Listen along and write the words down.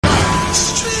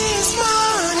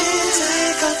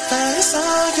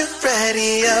your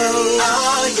radio.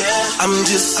 Oh yeah, I'm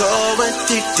just so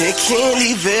addicted, can't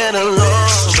leave it alone.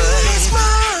 This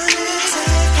morning,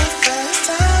 take the first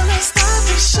time to start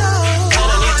the show. And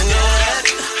I need to know that.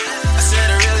 I said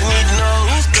I really need to know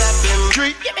who's clapping.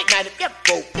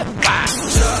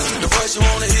 The voice you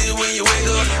wanna hear when you wake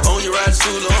up, on your ride to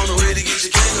school or on the way to get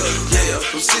your cake up. Yeah,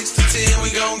 from 6 to 10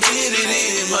 we gon' get it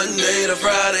in. Monday to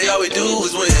Friday, all we do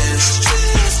is win.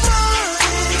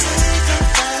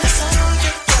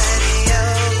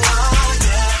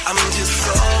 I'm just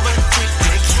so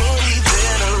addicted, can't leave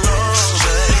it alone.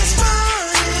 This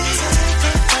morning,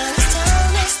 take the first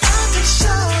time to start the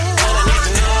show. And I need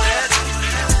to know that.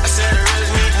 I said I really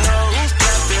need to know who's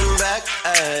clapping back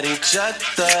at each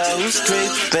other, who's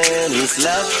creeping, who's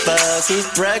lovers, who's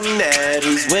pregnant,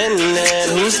 who's winning,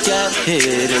 who's got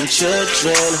hidden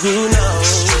children, who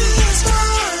knows?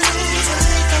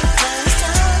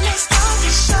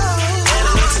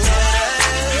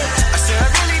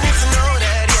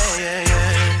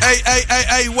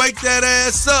 Hey, wake that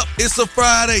ass up. It's a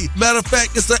Friday. Matter of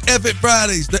fact, it's a F It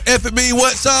Fridays. The F It mean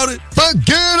what, shawty?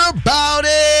 Forget about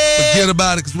it. Forget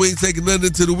about it, because we ain't taking nothing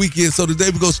into the weekend. So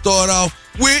today we're going to start off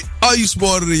with Are You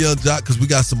Smarter Than Young Jock? Because we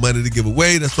got some money to give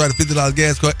away. That's right, a $50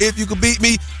 gas card if you can beat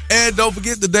me. And don't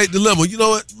forget the date dilemma. You know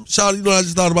what, shawty, you know what I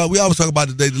just thought about? We always talk about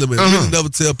the date dilemma. We really never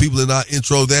tell people in our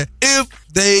intro that if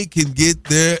they can get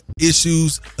their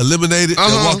issues eliminated,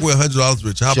 they'll walk away $100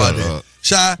 richer. How about that?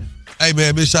 Shy? Hey,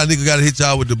 man, Miss Shanika got to hit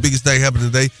y'all with the biggest thing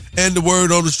happening today and the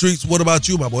word on the streets. What about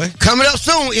you, my boy? Coming up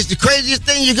soon, it's the craziest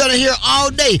thing you're going to hear all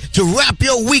day to wrap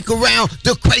your week around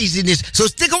the craziness. So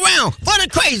stick around for the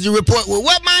Crazy Report with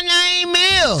what my name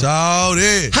is.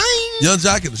 Shawty. Hey. Young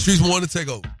Jock and the Streets Morning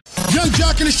Takeover. Young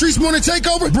Jock and the Streets Morning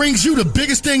Takeover brings you the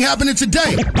biggest thing happening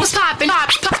today. What's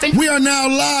poppin'? We are now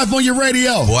live on your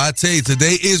radio. Boy, I tell you,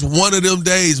 today is one of them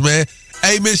days, man.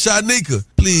 Hey, Miss Shanika,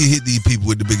 please hit these people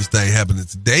with the biggest thing happening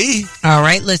today. All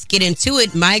right, let's get into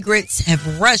it. Migrants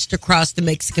have rushed across the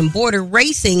Mexican border,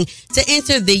 racing to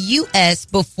enter the U.S.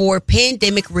 before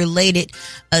pandemic-related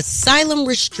asylum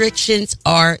restrictions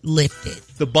are lifted.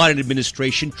 The Biden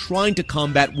administration trying to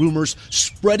combat rumors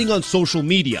spreading on social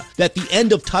media that the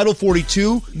end of Title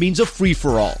 42 means a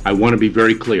free-for-all. I want to be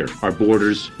very clear. Our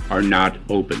borders are not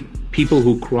open. People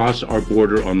who cross our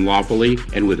border unlawfully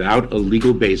and without a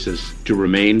legal basis to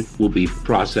remain will be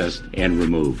processed and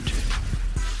removed.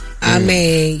 I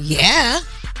mean, yeah.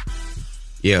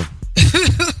 Yeah.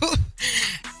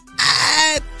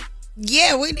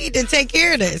 Yeah, we need to take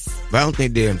care of this. But I don't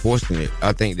think they're enforcing it.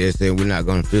 I think they're saying we're not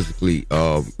going to physically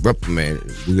reprimand it.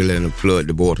 We're going to let them flood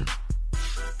the border.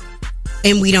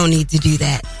 And we don't need to do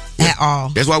that at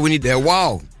all. That's why we need that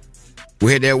wall.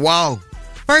 We had that wall.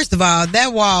 First of all,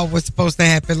 that wall was supposed to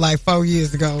happen like 4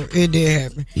 years ago. It did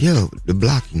happen. Yeah, the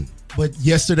blocking. But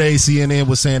yesterday, CNN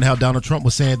was saying how Donald Trump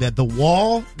was saying that the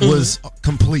wall was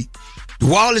complete. The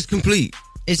wall is complete.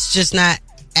 It's just not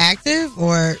active,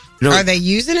 or are they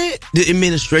using it? The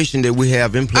administration that we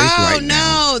have in place right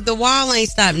now. Oh, no, the wall ain't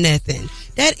stopped nothing.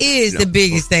 That is the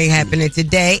biggest thing happening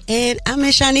today. And I'm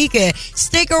in Shanika.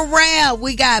 Stick around.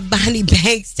 We got Bonnie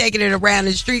Banks taking it around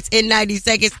the streets in 90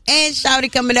 seconds. And Shouty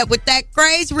coming up with that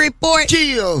crazy report.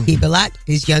 Chill. Keep it locked.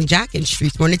 It's Young Jock and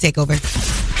Streets Morning Takeover.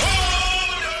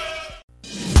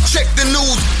 Check the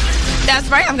news. That's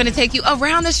right. I'm going to take you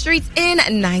around the streets in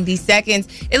 90 seconds.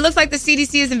 It looks like the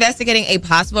CDC is investigating a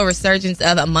possible resurgence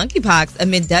of monkeypox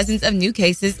amid dozens of new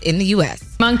cases in the U.S.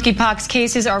 Monkeypox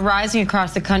cases are rising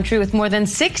across the country with more than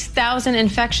 6,000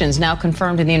 infections now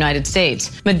confirmed in the United States.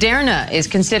 Moderna is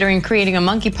considering creating a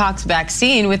monkeypox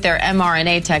vaccine with their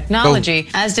mRNA technology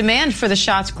as demand for the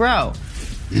shots grow.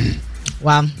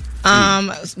 Wow.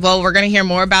 Well, we're going to hear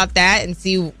more about that and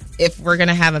see if we're going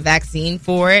to have a vaccine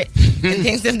for it and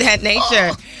things of that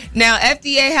nature. Now,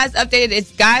 FDA has updated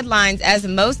its guidelines as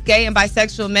most gay and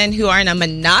bisexual men who are in a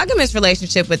monogamous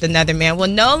relationship with another man will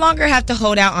no longer have to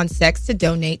hold out on sex to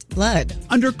donate blood.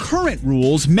 Under current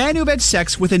rules, men who've had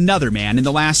sex with another man in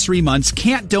the last 3 months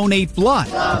can't donate blood.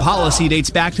 The policy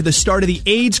dates back to the start of the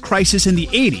AIDS crisis in the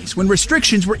 80s, when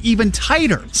restrictions were even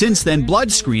tighter. Since then,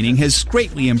 blood screening has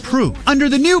greatly improved. Under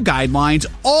the new guidelines,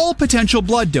 all potential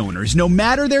blood donors, no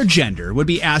matter their gender, would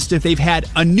be asked if they've had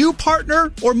a new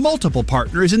partner or multiple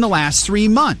partners in the last 3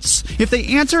 months. If they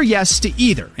answer yes to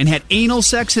either and had anal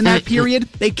sex in that period,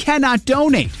 they cannot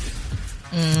donate.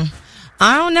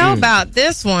 I don't know about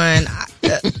this one.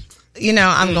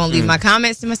 I'm going to leave my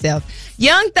comments to myself.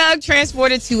 Young Thug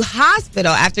transported to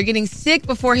hospital after getting sick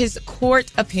before his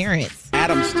court appearance.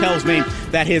 Adams tells me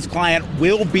that his client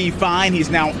will be fine.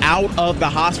 He's now out of the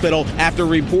hospital after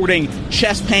reporting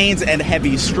chest pains and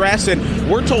heavy stress. And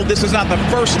we're told this is not the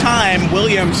first time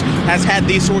Williams has had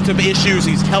these sorts of issues,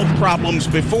 these health problems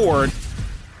before.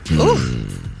 Ooh.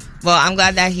 Well, I'm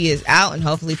glad that he is out, and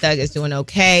hopefully Thug is doing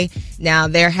okay. Now,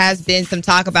 there has been some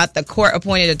talk about the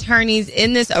court-appointed attorneys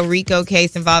in this RICO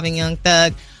case involving Young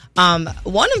Thug.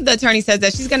 One of the attorneys says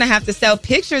that she's going to have to sell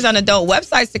pictures on adult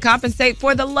websites to compensate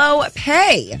for the low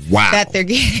pay that they're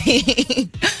getting.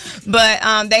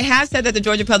 But they have said that the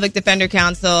Georgia Public Defender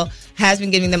Council has been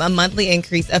giving them a monthly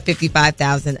increase of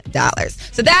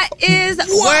 $55,000. So that is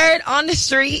word on the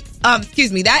street.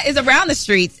 That is around the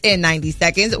streets in 90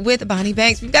 seconds with Bonnie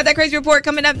Banks. We've got that crazy report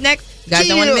coming up next. You guys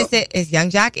don't want to miss it. It's Young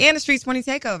Jock and the Streets Morning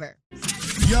Takeover.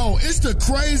 Yo, it's the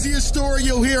craziest story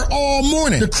you'll hear all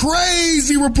morning. The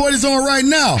crazy report is on right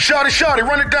now. Shawty,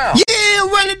 run it down. Yeah,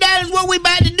 run it down is what we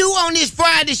about to do on this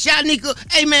Friday, Shanika.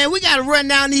 Hey, man, we got to run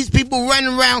down these people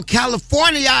running around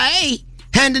California,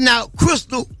 handing out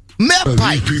crystal meth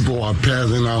pipes. These people are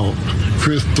passing out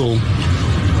crystal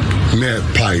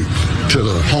meth pipes to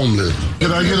the homeless.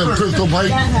 Can I get a crystal pipe?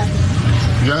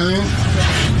 Got it?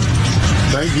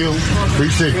 Thank you.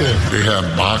 Appreciate that. They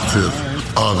have boxes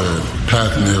of it,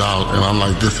 passing it out, and I'm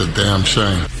like, this is a damn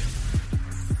shame.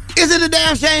 Is it a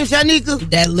damn shame, Shanika?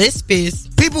 That list is.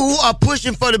 People who are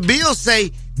pushing for the bill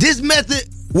say this method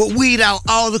will weed out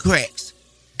all the cracks.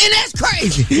 And that's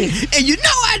crazy. And you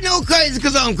know I know crazy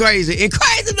because I'm crazy. And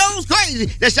crazy knows crazy.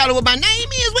 That's y'all what my name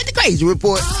is with the Crazy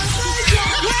Report.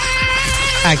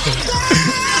 I can't.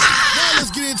 Now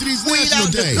let's get into these national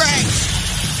days.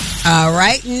 All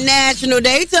right, National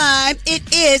Day time. It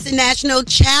is National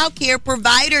Child Care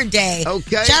Provider Day.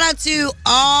 Okay. Shout out to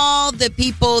all the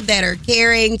people that are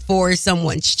caring for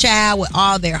someone's child with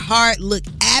all their heart. Look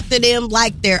after them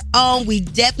like their own. We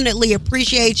definitely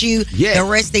appreciate you. Yeah. The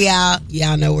rest of y'all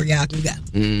know where y'all can go.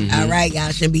 All right, y'all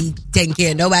shouldn't be taking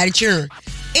care of nobody children.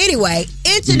 Anyway,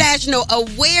 International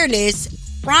Awareness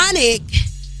Chronic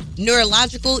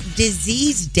Neurological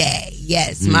Disease Day.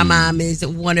 Yes, my mom is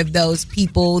one of those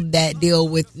people that deal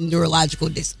with neurological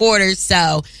disorders.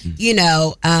 So,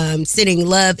 sending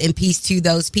love and peace to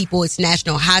those people. It's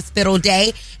National Hospital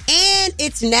Day and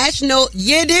it's National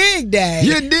You Dig Day.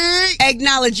 You dig?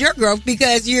 Acknowledge your growth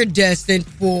because you're destined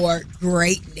for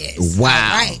greatness. Wow.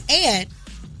 All right. And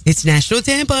it's National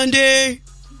Tampon Day.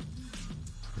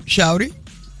 Shouty?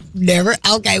 Never.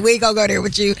 Okay, we ain't gonna go there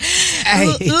with you. Hey.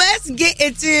 Let's get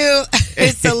into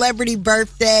celebrity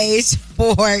birthdays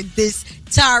for this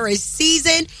Taurus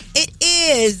season. It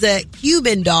is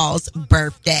Cuban Doll's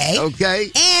birthday. Okay.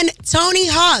 And Tony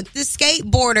Hawk, the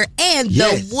skateboarder, and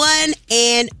the one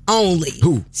and only.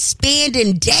 Who?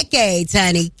 Spanning decades,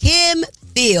 honey. Kim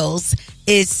Fields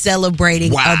is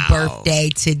celebrating a birthday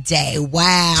today.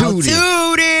 Wow. Tootie.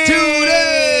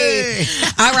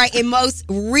 All right, and most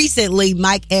recently,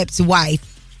 Mike Epps'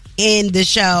 wife in the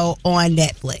show on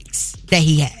Netflix that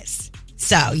he has.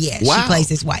 So, yeah, she plays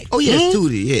his wife. Oh, yes,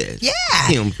 Tootie, yes. Yeah.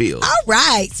 Kim Fields. All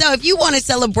right. So, if you want to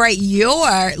celebrate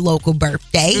your local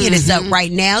birthday, hit us up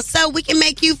right now so we can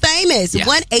make you famous.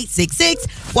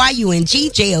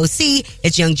 1-866-YUNG-JOC.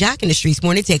 It's Young Jock in the Streets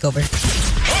Morning Takeover.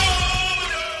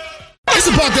 It's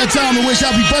about that time to wish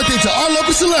happy birthday to our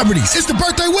local celebrities. It's the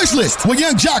birthday wish list with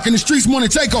Young Jock in the Streets Morning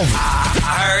Takeover.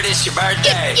 I heard it's your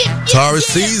birthday. Taurus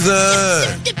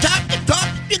season.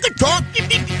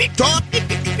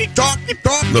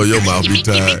 No, your mouth be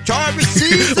tired.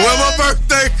 Where my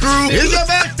birthday crew? It's your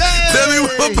birthday. Tell me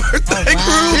where my birthday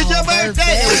crew? It's your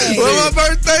birthday. Where my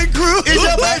birthday crew? It's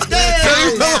your birthday. Tell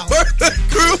me where my birthday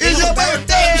crew? It's your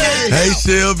birthday. Hey,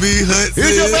 Shelby Hudson.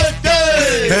 It's your birthday.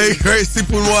 Hey, Gracie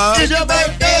Punois. It's your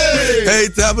birthday. Hey,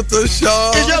 Tabitha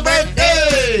Shaw. It's your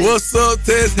birthday. What's up,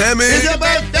 Tess Hammond? It's your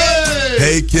birthday.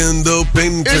 Hey, Kendall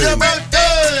Pennington. It's your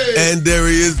birthday. And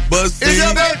Darius Busty. It's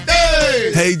your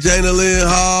birthday. Hey, Jana Lynn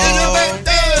Hall. It's your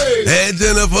birthday. Hey,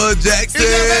 Jennifer Jackson. It's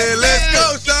your birthday. Let's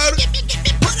go, Shawty.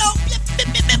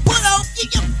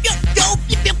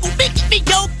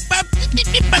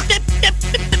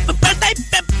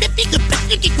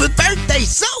 Birthday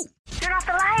so. Turn off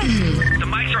the lights. The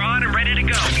mics are on and ready to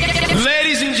go.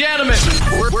 Ladies and gentlemen.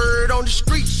 Word on the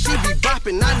street, she be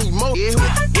bopping, I need more. Yeah.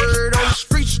 Word on the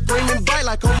street, screaming bite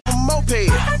like on a moped.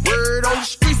 Word on the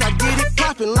streets, I get it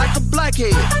popping like a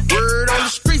blackhead. Word on the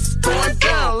streets, going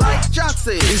down like Josh.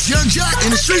 Foxy. It's Young Jock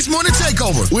in the Streets Morning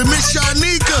Takeover with Miss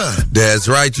Shanika. That's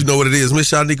right. You know what it is.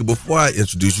 Miss Shanika, before I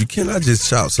introduce you, can I just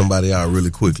shout somebody out really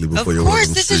quickly before you Of course,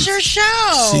 this is your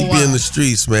show. She be in the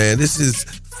streets, man. This is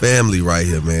family right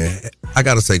here, man. I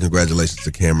got to say congratulations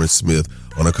to Cameron Smith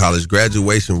on a college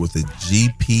graduation with a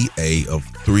GPA of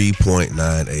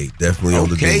 3.98. Definitely on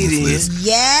the Dean's list.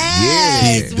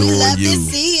 Yes. Keep We doing love you. to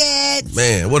see it.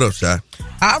 Man, what up, Shy?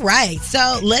 All right,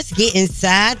 so let's get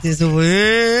inside this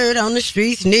Word on the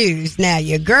Streets news. Now,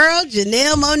 your girl,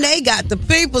 Janelle Monáe, got the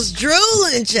people's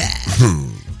drooling, child.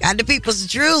 Got the people's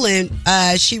drooling.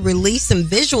 She released some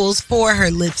visuals for her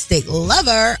Lipstick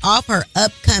Lover off her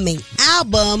upcoming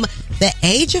album, The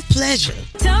Age of Pleasure.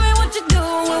 Tell me what you do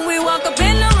when we walk up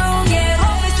in the room. Yeah,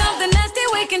 hope it's something nasty,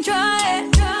 we can try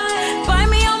it. Bite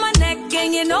me on my neck,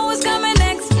 and you know what's coming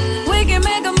next. We can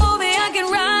make a movie, I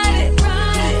can ride it.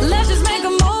 Let's just make a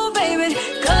move, baby.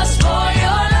 Cause for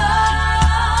your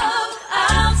love,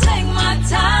 I'll take my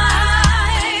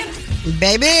time.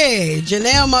 Baby,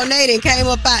 Janelle Monáe done came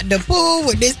up out the pool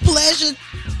with this Pleasure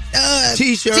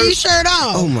t-shirt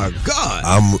on. Oh my God.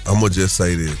 I'm going to just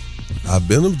say this. I've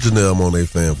been a Janelle Monáe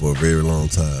fan for a very long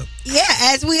time. Yeah,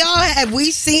 as we all have.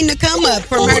 We've seen the come up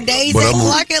from her days at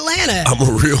Clark Atlanta. I'm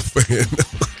a real fan.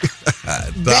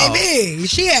 Baby,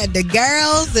 she had the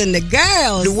girls and the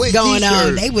girls going t-shirt.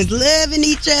 on. They was loving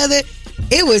each other.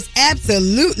 It was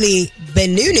absolutely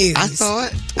bananas. I saw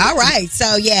it. All right,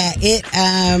 so yeah, it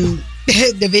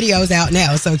the video's out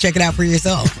now, so check it out for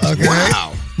yourself. Okay.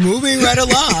 Wow. Moving right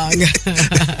along.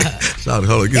 Shout out,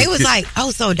 hold on, They was like,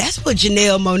 oh, so that's what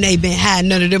Janelle Monáe been hiding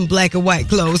none of them black and white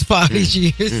clothes for all these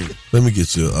years. Let me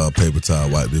get you a paper towel,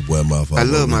 wipe this boy mouth off. I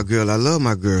love my girl.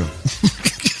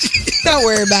 Don't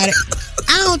worry about it.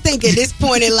 I don't think at this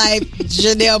point in life,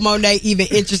 Janelle Monáe even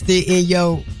interested in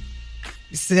your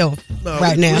self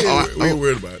right now. We ain't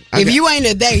worried about it. If you ain't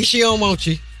a day, she don't want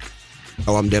you.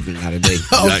 Oh, I'm definitely not a day.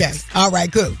 Okay. All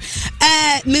right, cool.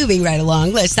 Moving right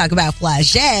along, let's talk about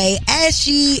Flagey as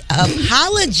she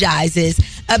apologizes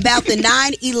about the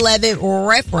 9/11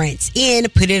 reference in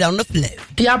Put It on the Floor.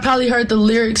 Y'all probably heard the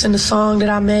lyrics in the song that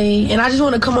I made, and I just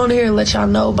want to come on here and let y'all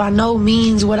know by no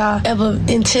means would I ever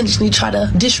intentionally try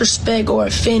to disrespect or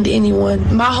offend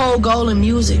anyone. My whole goal in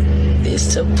music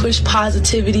is to push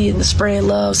positivity and to spread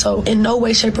love, so in no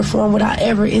way, shape, or form would I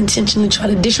ever intentionally try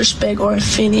to disrespect or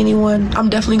offend anyone. I'm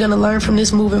definitely going to learn from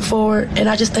this moving forward, and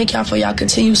I just thank y'all for y'all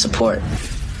continued support.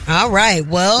 All right.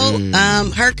 Well,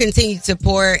 her continued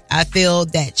support, I feel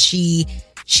that she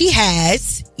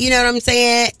has, you know what I'm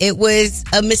saying? It was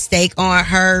a mistake on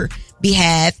her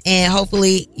behalf, and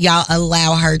hopefully y'all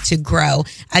allow her to grow.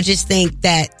 I just think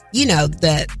that, you know,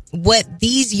 what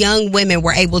these young women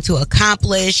were able to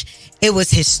accomplish, it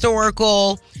was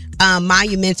historical,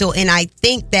 monumental, and I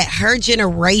think that her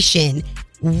generation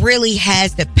really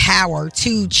has the power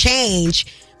to change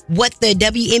what the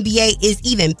WNBA is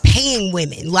even paying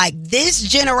women. Like this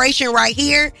generation right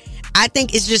here, I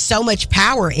think it's just so much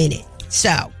power in it.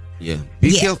 So Yeah.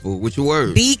 Be careful with your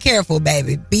words. Be careful,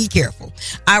 baby. Be careful.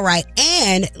 All right.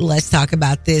 And let's talk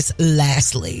about this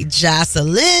lastly.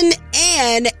 Jocelyn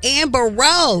and Amber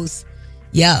Rose.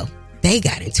 Yo, they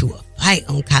got into a fight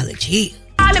on College Hill.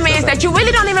 problem is that you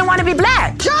really don't even want to be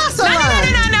black. Jocelyn!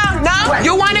 No.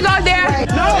 You want to go there?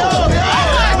 No.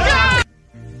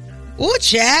 Ooh,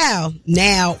 child.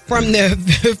 Now, from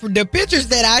the pictures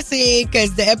that I seen,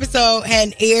 because the episode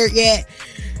hadn't aired yet,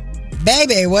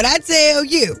 baby, what I tell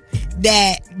you,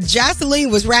 that Jocelyn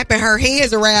was wrapping her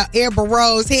hands around Amber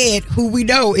Rose's head, who we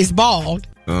know is bald.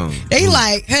 They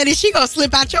like, honey, she gonna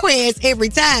slip out your hands every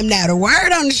time. Now, the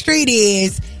word on the street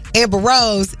is Amber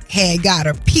Rose had got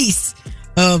a piece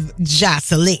of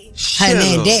Jocelyn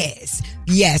Hernandez.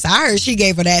 Yes, I heard she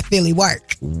gave her that Philly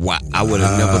work. Wow, I would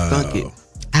have never thunk it.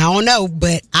 I don't know,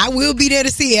 but I will be there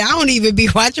to see it. I don't even be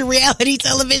watching reality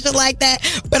television like that,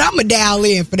 but I'm going to dial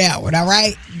in for that one, all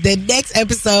right? The next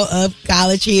episode of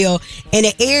College Hill, and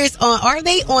it airs on, are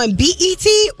they on BET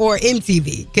or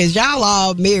MTV? Because y'all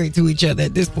all married to each other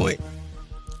at this point.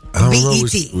 I don't know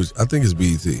BET. which, I think it's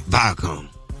BET. Viacom.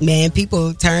 Man,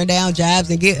 people turn down jobs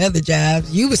and get other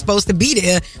jobs. You were supposed to be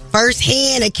there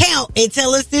first-hand account and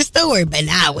tell us this story, but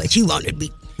now what you want to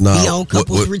be on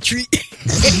couples retreat.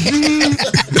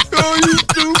 Oh, you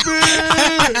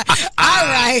stupid. All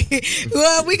right.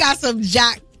 Well, we got some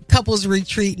Jock couples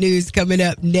retreat news coming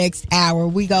up next hour.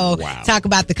 We go talk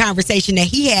about the conversation that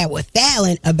he had with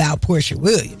Fallon about Portia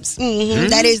Williams.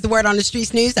 That is the word on the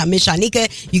Streets news. I'm Miss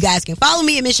Shanika. You guys can follow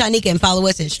me at Miss Shanika and follow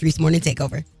us at Streets Morning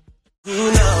Takeover.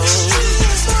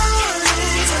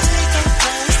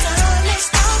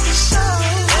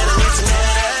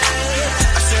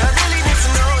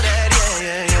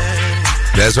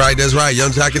 That's right.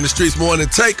 Young Jock in the Streets morning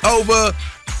takeover.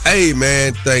 Hey,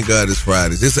 man, thank God it's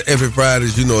Fridays. It's every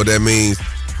Fridays. You know what that means.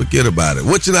 Forget about it.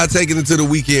 What you not taking into the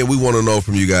weekend? We want to know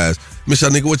from you guys. Miss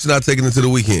Shanika, what you not taking into the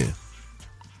weekend?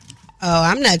 Oh,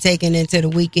 I'm not taking into the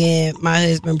weekend. My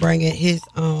husband bringing his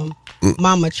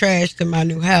mama trash to my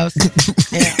new house. And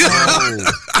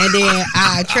then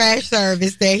our trash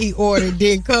service that he ordered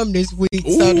didn't come this week.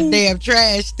 Ooh. So the damn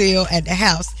trash still at the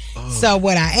house. So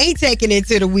what I ain't taking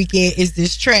into the weekend is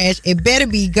this trash. It better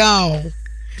be gone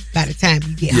by the time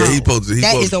you get home.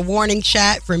 That is a warning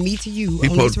shot from me to you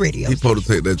on this radio. He's supposed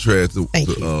to take that trash to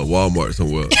Walmart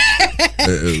somewhere.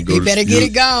 You better get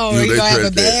it gone or you're going to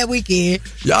have a bad weekend.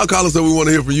 Y'all call us and we want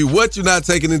to hear from you. What you not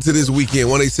taking into this weekend?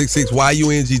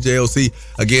 1-866-YUNGJOC.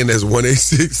 Again, that's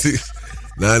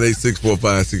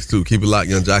 1-866-986-4562. Keep it locked.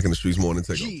 Young Jock in the Streets morning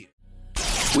takeover.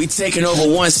 We taking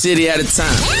over one city at a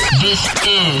time. This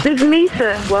is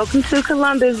Misa. Welcome to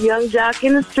Columbus, Young Jock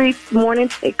in the Streets morning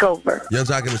takeover. Young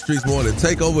Jock in the Streets morning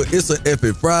takeover. It's an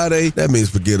epic Friday. That means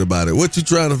forget about it. What you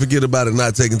trying to forget about it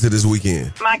not taking to this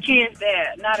weekend? My kid's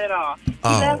dad, not at all. He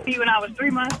left me when I was 3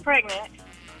 months pregnant,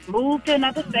 moved to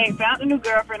another state, found a new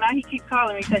girlfriend. Now he keeps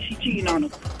calling me because she's cheating on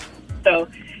him. So,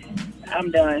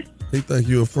 I'm done. He think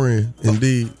you a friend,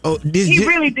 indeed. He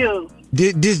really do.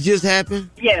 Did this just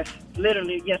happen? Yes,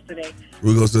 literally yesterday.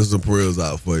 We're going to send some prayers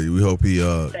out for you. We hope he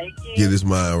get his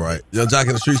mind right. Young Jock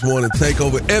in the Streets morning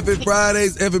takeover. Every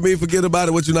Fridays, every me forget about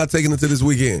it. What you not taking into this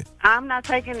weekend? I'm not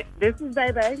taking, this is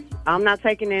Baby. I'm not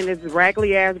taking in this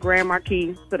raggedy ass Grand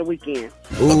Marquis to the weekend.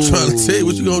 I'm trying to tell you,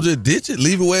 what you going to just ditch it,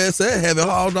 leave it where it's at, have it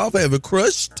hauled off, have it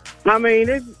crushed? I mean,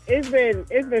 it's been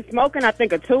smoking. I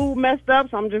think a tube messed up,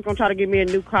 so I'm just going to try to get me a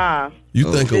new car.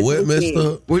 You think a what messed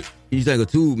up? What? You think a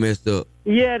tube messed up?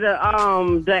 Yeah, the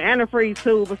antifreeze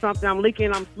tube or something. I'm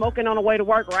leaking. I'm smoking on the way to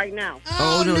work right now.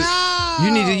 Oh no!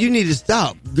 You need to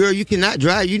stop, girl. You cannot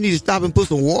drive. You need to stop and put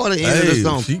some water in it or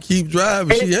something. She keep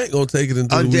driving. She ain't gonna take it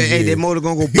into the weekend. Hey, that motor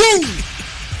gonna go boom.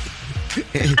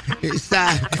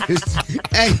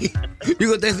 Hey, you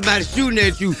gonna think somebody shooting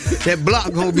at you? That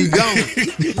block gonna be gone.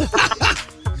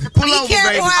 Pull Be over,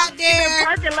 careful baby. out there. Been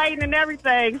percolating and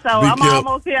everything, so I'm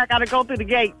almost here. I gotta go through the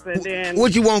gates and then.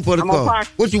 What you want for the I'm gonna car? park.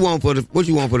 What you want for the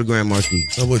Grand Marquis?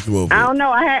 What you want for I don't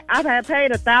know. I had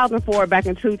paid $1,000 for it back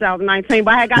in 2019,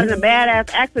 but I had got in a badass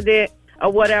accident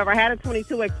or whatever. I had a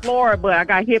 22 Explorer, but I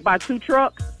got hit by 2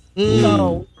 trucks.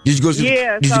 So Did you go to?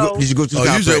 yeah, Did you go to? Oh,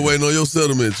 you just waiting on your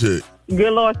settlement check.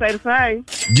 good Lord say the same.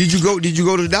 Did you go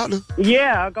to the doctor?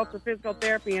 Yeah, I go to physical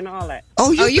therapy and all that.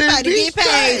 Oh, you about to get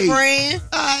paid, friend.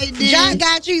 I did. John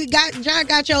got you. John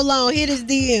got your loan. Hit his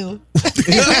DM.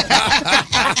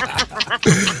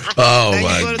 Oh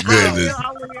my goodness.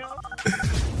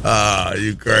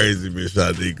 You crazy, Miss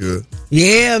Shanika.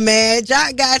 Yeah, man.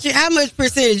 Jock got you. How much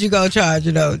percentage you gonna charge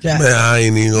you though, Jock? Man, I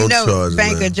ain't even gonna charge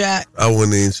Banker man. Jock. I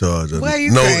wouldn't even charge her. Well,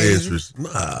 you no crazy. interest.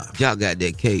 Nah. Jock got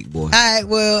that cake, boy. All right,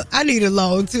 well, I need a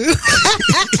loan too.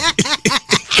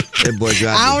 That boy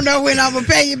drive. I don't know when I'm gonna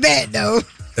pay you back though.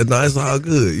 Nah, it's all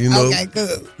good, you know. Okay,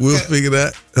 good. We'll figure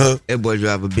that. Huh? That boy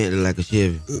drive a Bentley like a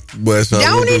Chevy. Boy, that's how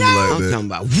Don't we he do though? like I'm that. talking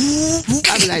about.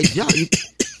 I be like, Jock, you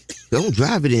don't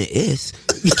drive it in S.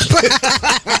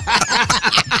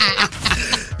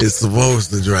 It's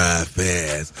supposed to drive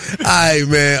fast. All right,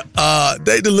 man.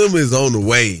 Date Dilemma is on the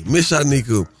way. Miss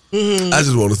Shanika, I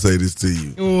just want to say this to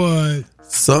you. What?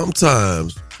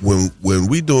 Sometimes when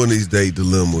we doing these date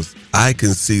dilemmas, I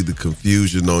can see the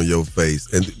confusion on your face.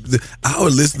 And our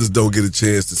listeners don't get a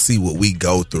chance to see what we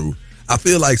go through. I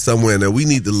feel like somewhere in there we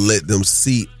need to let them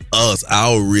see us,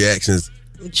 our reactions.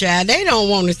 Child, they don't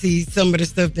want to see some of the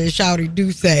stuff that Shouty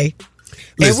do say.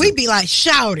 Listen. And we be like,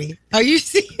 Shouty, are you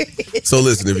serious? So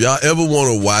listen, if y'all ever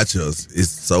want to watch us, it's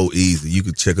so easy. You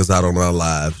can check us out on our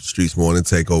live Streets Morning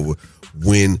Takeover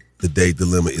when the Date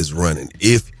Dilemma is running.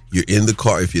 If you're in the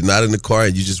car, if you're not in the car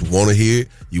and you just want to hear it,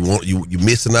 you're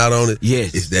missing out on it.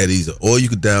 Yes, it's that easy. Or you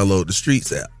could download the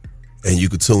Streets app and you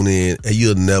could tune in and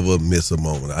you'll never miss a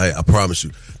moment. I promise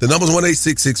you. The number's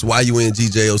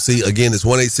 1-866-YUNGJOC. Again, it's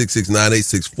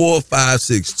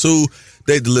 1-866-986-4562.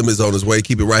 Date Dilemma is on his way.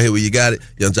 Keep it right here where you got it.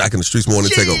 Young Jock in the Streets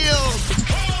Morning Takeover.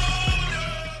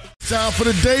 Time for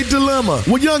the Date Dilemma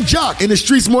with Young Jock in the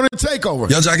Streets Morning Takeover.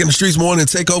 Young Jock in the Streets Morning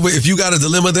Takeover. If you got a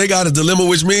dilemma, they got a dilemma,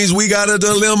 which means we got a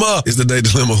dilemma. It's the Date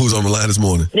Dilemma. Who's on the line this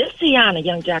morning? This Tiana,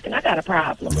 Young Jock, and I got a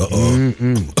problem.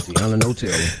 Tiana, no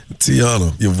telling.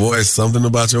 Tiana, your voice, something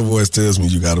about your voice tells me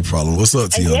you got a problem. What's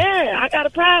up, Tiana? Yeah, I got a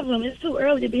problem. It's too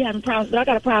early to be having problems, but I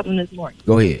got a problem this morning.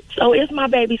 Go ahead. So it's my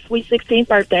baby's sweet 16th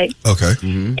birthday. Okay.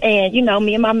 And, you know,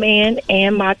 me and my man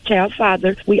and my child's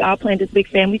father, we all planned this big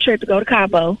family trip to go to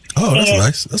Cabo. Oh, that's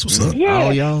nice. That's what's up. Yeah.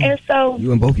 Oh, y'all. And so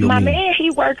You and both your my men. man, he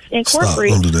works in Stop.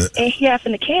 corporate, Don't do that. and he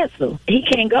having to cancel. He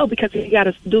can't go because he got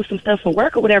to do some stuff for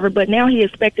work or whatever. But now he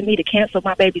expected me to cancel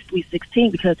my baby's Sweet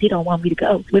 16 because he don't want me to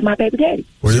go with my baby daddy.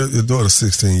 Well, your daughter's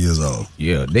 16 years old.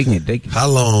 Yeah, they can. How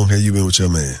long have you been with your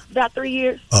man? About 3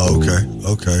 years. Oh,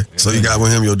 okay. So you got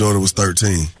with him, your daughter was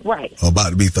 13. Right. Or about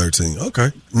to be 13.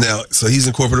 Okay. Now, so he's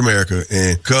in corporate America,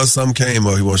 and because something came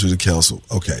up, he wants you to cancel.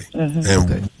 Okay.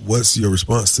 And what's your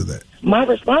response to that? My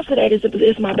response to that is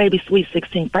it's my baby's Sweet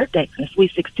 16 birthday. And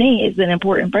Sweet 16 is an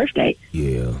important birthday.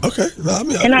 Yeah. Okay. No, I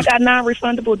mean, And I got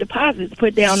non-refundable deposits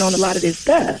put down on a lot of this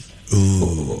stuff.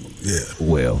 Ooh, yeah.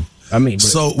 Well, I mean,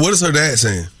 so what is her dad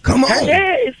saying? Come on. Her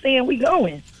dad is saying we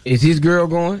going. Is his girl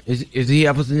going? Is he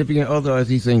have a significant other, or is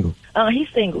he single? He's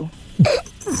single.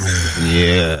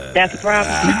 Yeah. That's a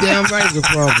problem. You damn right it's a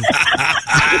problem.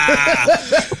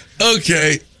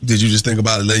 Okay. Did you just think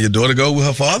about letting your daughter go with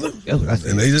her father?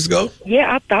 And they just go?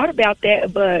 Yeah, I thought about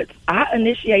that, but I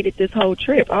initiated this whole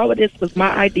trip. All of this was my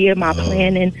idea, my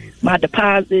planning, my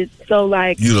deposits. So,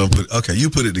 like... You don't put... you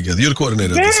put it together. You're the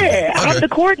coordinator. Yeah, I'm the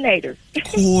coordinator.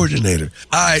 Coordinator.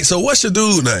 All right, so what's your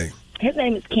dude name? His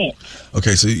name is Kent.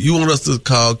 Okay, so you want us to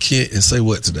call Kent and say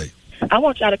what today? I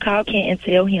want y'all to call Kent and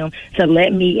tell him to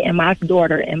let me and my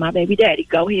daughter and my baby daddy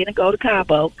go ahead and go to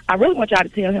Cabo. I really want y'all to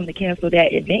tell him to cancel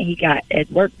that event he got at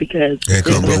work because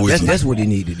that's what he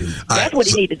need to do. That's what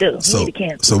he need to do. He need to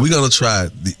cancel. So we're going to try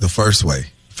the first way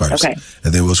first. Okay.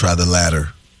 And then we'll try the latter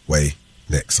way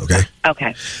next, okay?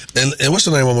 Okay. And what's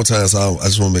your name one more time? So I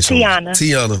just want to make sure.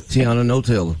 Tiana, no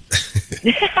teller.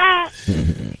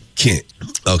 Kent.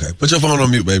 Okay. Put your phone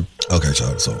on mute, baby. Okay,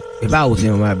 Charlie. So if I was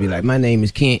him, I'd be like, my name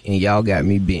is Kent, and y'all got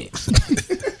me bent.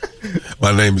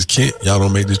 My name is Kent. Y'all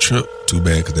don't make the trip. Too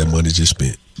bad, because that money just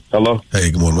spent. Hello.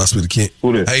 Hey, good morning. I speak to Kent.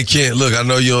 Who this? Hey, Kent, look, I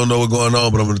know you don't know what's going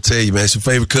on, but I'm going to tell you, man. It's your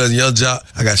favorite cousin, Young Jock.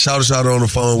 I got Shouter on the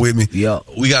phone with me. Yeah.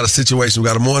 We got a situation. We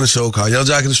got a morning show called Young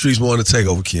Jock in the Streets Morning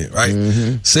Takeover, Kent, right?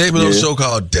 Segment on the show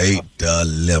called Date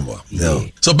Dilemma. Yeah.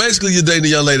 So basically, you're dating a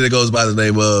young lady that goes by the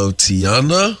name of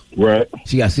Tiana. Right.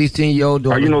 She got 16-year-old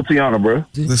daughter. How you know Tiana, bro?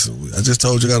 Listen, I just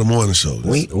told you I got a morning show.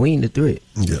 We ain't the threat.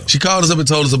 Yeah. She called us up and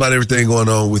told us about everything going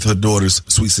on with her daughter's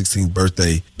Sweet 16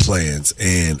 birthday plans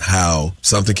and how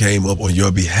something came up on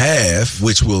your behalf,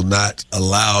 which will not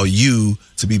allow you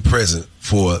to be present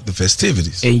for the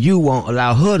festivities. And you won't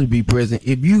allow her to be present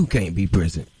if you can't be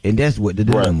present. And that's what the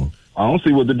dilemma. Right. I don't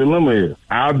see what the dilemma is.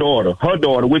 Our daughter, her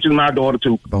daughter, which is my daughter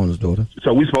too. Bonus daughter.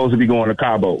 So we supposed to be going to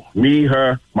Cabo. Me,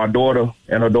 her, my daughter,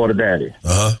 and her daughter daddy.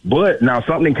 But now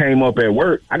something came up at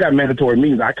work. I got mandatory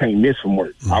meetings I can't miss from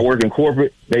work. I work in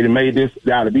corporate. They done made this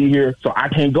guy to be here, so I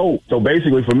can't go. So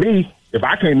basically for me, if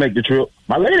I can't make the trip,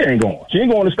 my lady ain't going. She ain't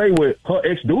going to stay with her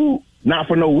ex-dude. Not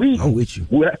for no week. I'm with you.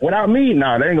 Without me,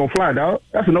 nah, they ain't gonna fly, dog.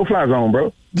 That's a no-fly zone,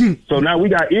 bro. So now we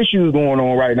got issues going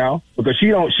on right now because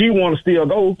she want to still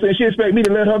go, and she expect me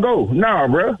to let her go. Nah,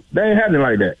 bro, they ain't happening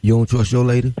like that. You don't trust your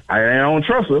lady? I don't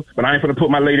trust her, but I ain't finna put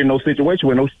my lady in no situation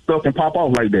where no stuff can pop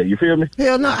off like that. You feel me?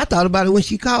 Hell no, I thought about it when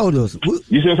she called us. You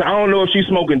see what I'm saying? I don't know if she's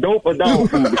smoking dope or dog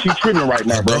food, but she's tripping right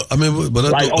now, bro. I mean, but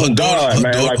like, on God,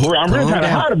 man. Like, I'm really kind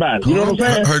of hot about it. You know what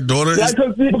I'm saying? Her daughter like,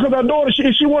 because her daughter,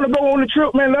 she want to go on the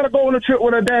trip, man. Let her go on the trip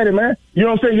with her daddy, man. You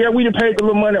know what I'm saying? Yeah, we done paid the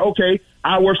little money. Okay,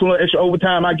 I work some little extra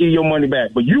overtime. I give you your money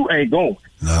back, but you ain't going.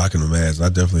 No, I can imagine. I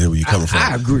definitely hear where you're coming from.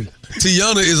 I agree.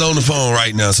 Tiana is on the phone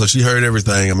right now, so she heard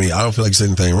everything. I mean, I don't feel like you said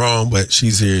anything wrong, but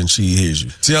she's here and she hears you.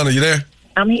 Tiana, you there?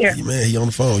 I'm here. Man, he on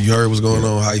the phone. You heard what's going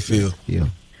on. How you feel? Yeah.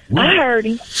 I heard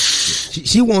him.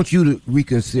 She wants you to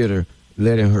reconsider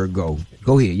letting her go.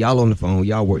 Go ahead. Y'all on the phone.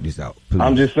 Y'all work this out. Please.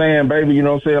 I'm just saying, baby, you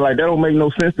know what I'm saying? Like, that don't make no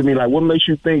sense to me. Like, what makes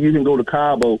you think you can go to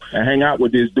Cabo and hang out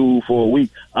with this dude for a week?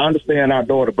 I understand our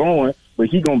daughter going, but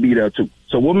he gonna be there too.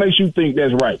 So what makes you think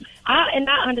that's right?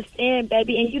 I understand,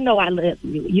 baby, and you know I love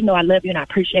you. You know I love you, and I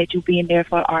appreciate you being there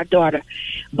for our daughter.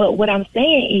 But what I'm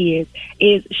saying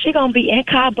is she gonna be in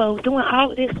Cabo doing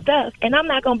all of this stuff, and I'm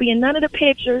not gonna be in none of the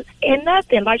pictures and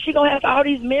nothing. Like, she gonna have all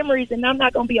these memories, and I'm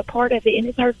not gonna be a part of it. And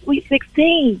it's her Sweet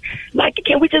 16. Like,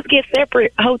 can we just get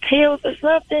separate hotels or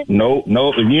something? No.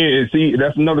 See,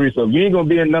 that's another reason. You ain't gonna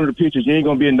be in none of the pictures. You ain't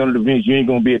gonna be in none of the events. You ain't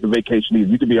gonna be at the vacation either.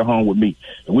 You can be at home with me,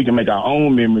 and we can make our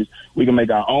own memories. We can make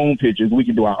our own pictures. We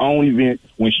can do our own event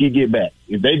when she get back.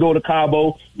 If they go to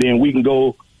Cabo, then we can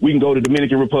go to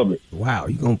Dominican Republic. Wow,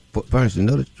 you gonna furnish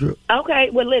another trip? Okay,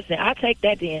 well, listen, I'll take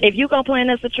that then. If you gonna plan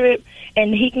us a trip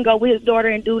and he can go with his daughter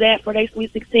and do that for their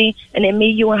Sweet 16, and then me,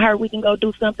 you, and her, we can go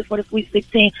do something for the Sweet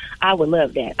 16, I would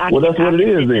love that. Well, that's what it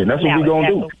is then. That's what we gonna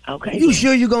do. Okay. You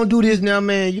sure you gonna do this now,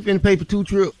 man? You finna pay for 2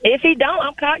 trips? If he don't,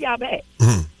 I'm calling y'all back.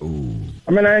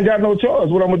 I mean, I ain't got no choice.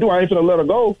 What I'm gonna do? I ain't finna let her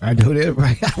go. I know that,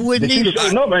 right? I wouldn't either. I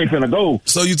ain't finna go.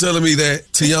 So you telling me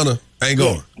that Tiana, Ain't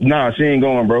going. Nah, she ain't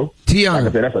going, bro. Tiana. Like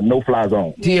I said, that's a no-fly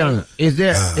zone. Tiana, is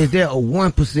there a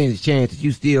 1% chance that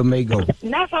you still may go?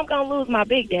 Not if I'm going to lose my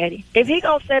big daddy. If he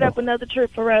going to set up another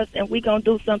trip for us and we going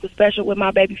to do something special with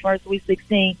my baby first week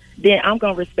 16, then I'm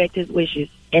going to respect his wishes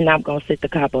and I'm going to sit the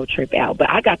Cabo trip out. But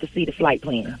I got to see the flight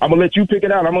plan. I'm going to let you pick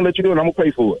it out. I'm going to let you do it. I'm going to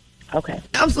pay for it. Okay.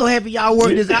 I'm so happy y'all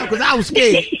worked this out because I was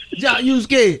scared. You was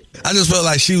scared. I just felt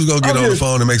like she was going to get on the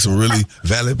phone and make some really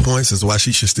valid points as to why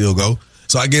she should still go.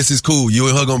 So I guess it's cool. You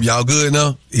and her gonna be all good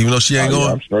now, even though she ain't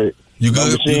going. I'm straight. You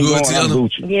good? You good, Tiana?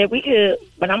 Yeah, we could,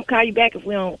 but I'm gonna call you back if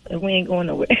we ain't going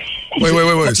nowhere.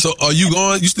 Wait. So are you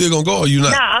going? You still gonna go or you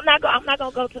not? No, I'm not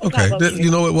gonna go to the Okay, Cabo you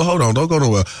know what? Well, hold on. Don't go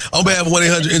nowhere. On behalf of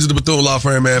 1-800 Enter the Bethune Law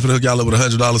Firm, man, for the hook y'all up with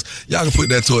 $100. Y'all can put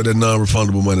that toward that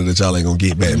non-refundable money that y'all ain't gonna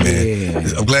get back, man.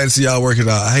 Yeah. I'm glad to see y'all working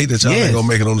out. I hate that y'all ain't gonna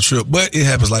make it on the trip, but it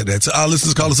happens like that. So our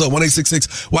listeners, call us up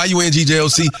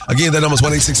 1-866-YUNGJOC. Again, that number's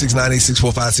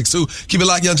 1-866-986-4562. Keep it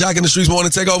locked, Young Jock in the Streets Morning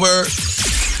Takeover.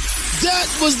 That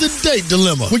was the date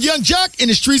dilemma with Young Jock in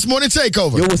the Streets Morning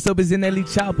Takeover. Yo, what's up? It's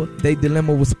NLE Chopper. Date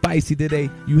dilemma was spicy today.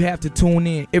 You have to tune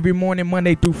in every morning,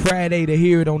 Monday through Friday, to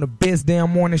hear it on the best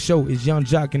damn morning show. It's Young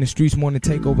Jock in the Streets Morning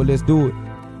Takeover. Let's do it.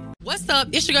 What's up?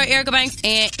 It's your girl Erica Banks,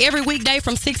 and every weekday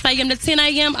from 6 a.m. to 10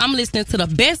 a.m., I'm listening to the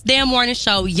best damn morning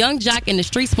show, Young Jock in the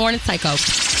Streets Morning Takeover.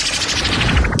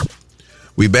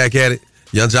 We back at it.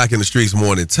 Young Jock in the Streets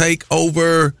Morning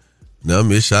Takeover. Now,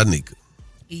 Miss Shanika.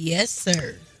 Yes,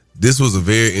 sir. This was a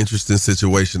very interesting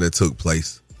situation that took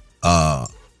place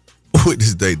with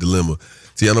this date dilemma.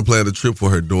 Tiana planned a trip for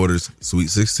her daughter's Sweet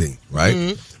 16, right?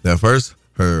 Mm-hmm. Now, first,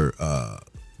 her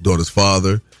daughter's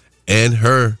father and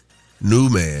her new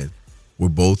man were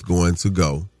both going to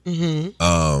go.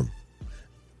 Mm-hmm.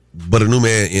 But a new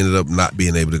man ended up not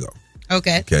being able to go.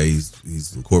 Okay. Okay,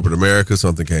 he's in corporate America.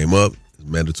 Something came up.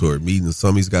 Mandatory meeting,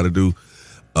 something he's got to do.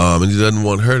 And he doesn't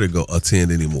want her to go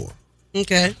attend anymore.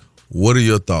 Okay. What are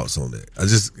your thoughts on that?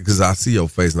 Because I see your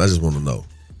face and I just want to know.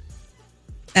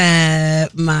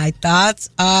 My thoughts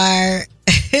are,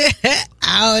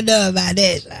 I don't know about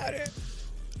that.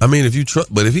 I mean, if he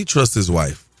trusts his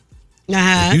wife,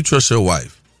 if you trust your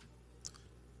wife,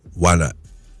 why not?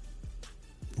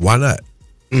 Why not?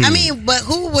 I mean, but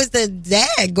who was the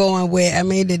dad going with? I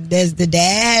mean, does the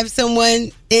dad have someone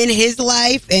in his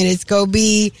life and it's going to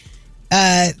be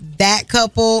that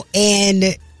couple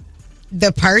and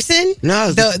the person?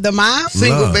 No. The mom?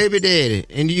 Single baby daddy,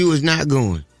 and you was not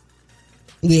going.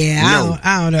 Yeah, No.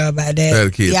 I don't know about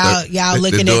that. Y'all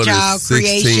looking at y'all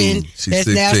 16. creation She's that's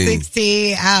 16. now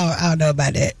 16. I don't know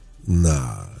about that.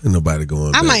 Nah, ain't nobody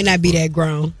going back. I might not be that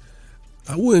grown.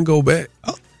 I wouldn't go back.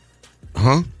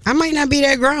 Huh? I might not be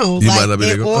that grown. You might not be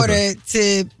that in grown? order Okay.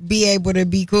 to be able to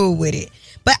be cool with it.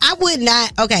 But I would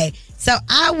not, so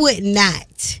I would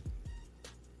not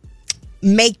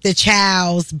make the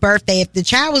child's birthday. If the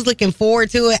child was looking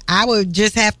forward to it, I would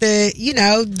just have to,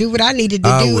 do what I needed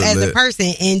to do as a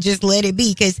person and just let it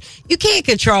be, because you can't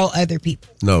control other people.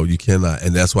 No, you cannot.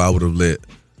 And that's why I would have let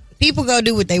People go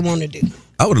do what they want to do.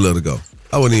 I would have let her go.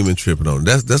 I wasn't even tripping on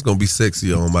it. That's gonna be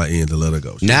sexy on my end to let her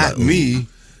go. She's Not like, me.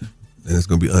 And it's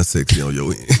gonna be unsexy on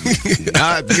your end.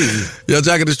 Not me. Yo,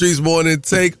 Jock in the Streets Morning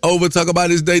Takeover. Talk about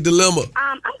his date dilemma.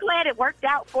 I'm glad it worked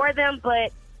out for them,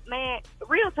 but man,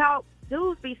 real talk,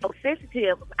 dudes be so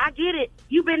sensitive. I get it.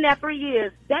 You've been there 3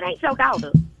 years. That ain't your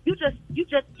daughter.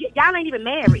 Y'all ain't even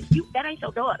married. That ain't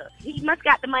your daughter. He must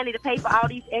got the money to pay for all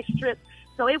these extra trips,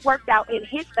 so it worked out in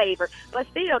his favor. But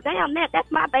still, damn that,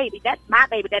 that's my baby. That's my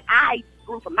baby that I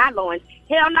grew from my loins.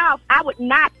 Hell no, I would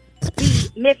not be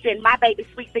missing my baby's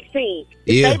Sweet 16.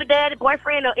 Yeah. Baby daddy,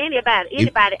 boyfriend, or anybody,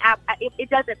 it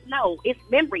doesn't know. It's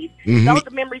memories. Mhm. Those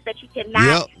are memories that you cannot.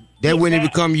 Yep. That when it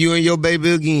become you and your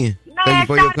baby again. Thank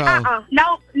you for your call.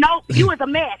 No, you was a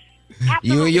mess.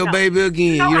 You and your no. baby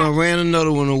again. No, you done ran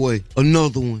another one away.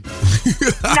 Another one.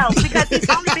 No, because he's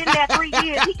only been there 3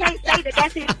 years. He can't say that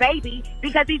that's his baby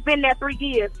because he's been there 3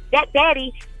 years. That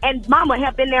daddy and mama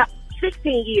have been there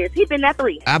 16 years. He's been there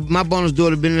 3. My bonus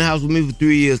daughter been in the house with me for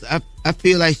 3 years. I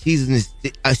feel like she's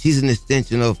an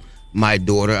extension of my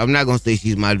daughter. I'm not gonna say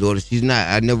she's my daughter. She's not.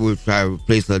 I never would try to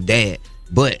replace her dad,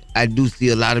 but I do see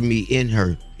a lot of me in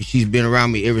her. She's been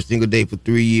around me every single day for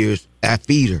 3 years. I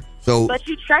feed her. So, but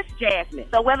you trust Jasmine.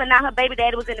 So whether or not her baby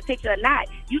daddy was in the picture or not,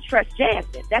 you trust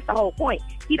Jasmine. That's the whole point.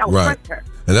 He don't trust her.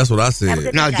 And that's what I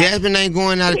said. now Jasmine ain't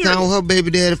going out of town with her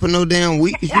baby daddy for no damn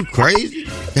week. Is you crazy?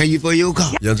 Thank you for your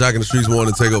call. Young Jock in the Streets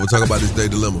Morning Takeover. Talk about this day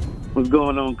dilemma. What's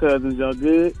going on, cousins? Y'all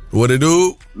good? What it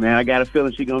do? Man, I got a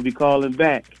feeling she gonna be calling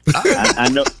back. I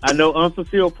know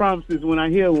unfulfilled promises when I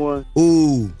hear one.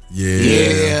 Ooh,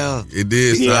 yeah. It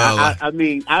did sound like. I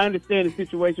mean, I understand the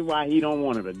situation why he don't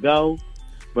want her to go,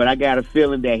 but I got a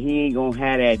feeling that he ain't gonna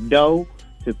have that dough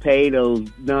to pay those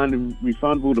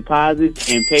non-refundable deposits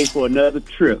and pay for another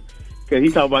trip. Because he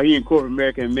talking about he in corporate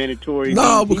America and mandatory.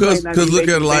 No, because look at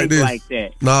it like this. Like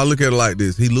that. No, look at it like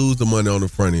this. He lose the money on the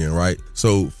front end, right?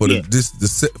 So for to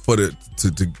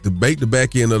make the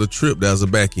back end of the trip, there's a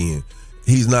back end.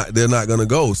 They're not gonna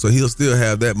go, so he'll still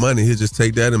have that money. He'll just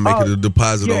take that and make it a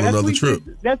deposit on another trip.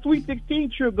 That Sweet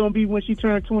 16 trip gonna be when she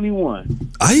turned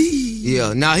 21.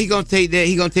 Yeah, now he gonna take that.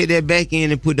 He gonna take that back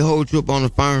end and put the whole trip on the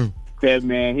firm. That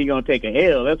man, he gonna take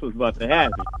a L. That's what's about to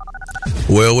happen.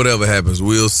 Well, whatever happens,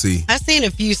 we'll see. I seen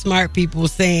a few smart people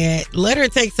saying, let her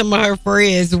take some of her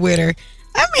friends with her.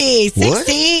 I mean,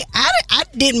 16, I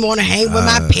didn't want to hang with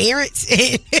my parents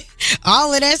and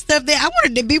all of that stuff. I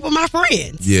wanted to be with my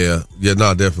friends. Yeah,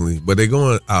 no, definitely. But they're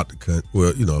going out the country.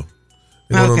 Well, they're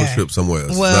going on a trip somewhere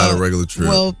else. Well, not a regular trip.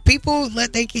 Well, people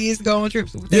let their kids go on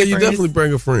trips with yeah, their you friends. definitely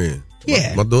bring a friend.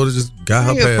 Yeah. My daughter just got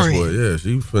her Bring a passport. friend. Yeah,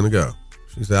 she finna go.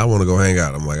 She said, I want to go hang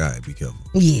out. I'm like, all right, be careful.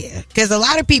 Yeah, because a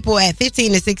lot of people at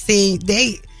 15 and 16,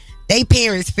 they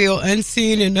parents feel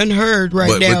unseen and unheard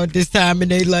now at this time in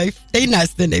their life. They not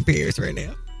seeing their parents right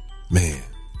now. Man,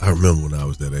 I remember when I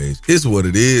was that age. It's what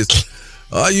it is.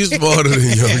 Are you smarter than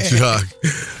Young Jock?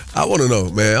 I want to know,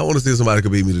 man. I want to see if somebody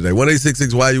could beat me today.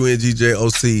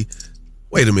 1-866-YUNGJOC.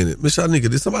 Wait a minute. Miss Shanika,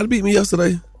 did somebody beat me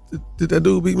yesterday? Did that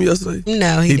dude beat me yesterday?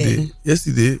 No, he didn't. Did. Yes,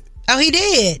 he did. Oh, he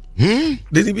did?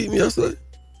 Did he beat me yesterday?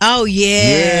 Oh,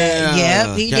 yeah.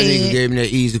 Yep, he Chinese did. gave me that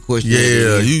easy question.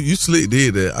 Yeah, you slick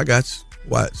did that. I got you.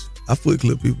 Watch. I foot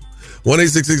clip people.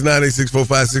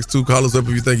 1-866-986-4562. Call us up if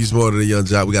you think you're smarter than Young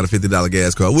Jock. We got a $50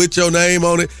 gas card with your name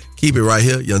on it. Keep it right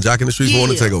here. Young Jock in the Streets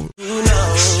Morning Takeover.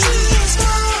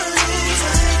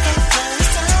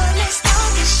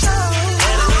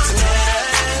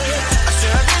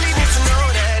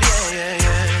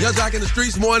 Young Jock in the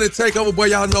Streets Morning Takeover. Boy,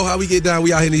 y'all know how we get down.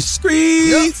 We out here in these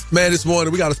streets. Yep. Man, this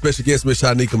morning we got a special guest, Miss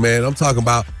Shanika, man. I'm talking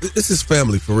about, this is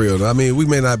family for real. I mean, we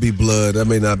may not be blood. There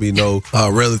may not be no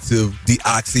relative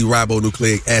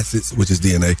deoxyribonucleic acids, which is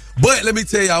DNA. But let me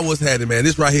tell y'all what's happening, man.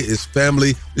 This right here is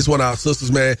family. This one of our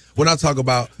sisters, man. When I talk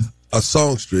about a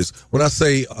songstress, when I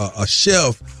say a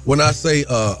chef, when I say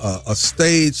a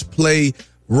stage play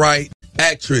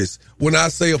actress, when I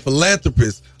say a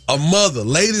philanthropist, a mother,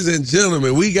 ladies and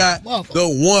gentlemen, we got the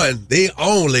one, the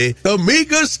only,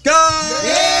 Tamika Scott.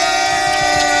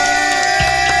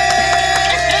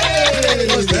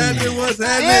 What's happening? What's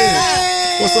happening?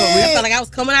 What's up, man? I felt like I was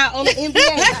coming out on the NBA.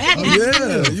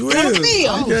 Yeah, you is.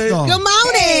 Okay. Good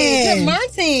morning. Hey, good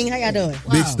morning. How y'all doing?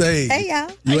 Big stage. Hey,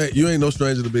 y'all. You ain't no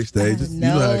stranger to big stages. You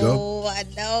know how it go. I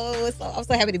know. I'm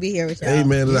so happy to be here with y'all. Hey,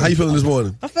 man, how you feeling this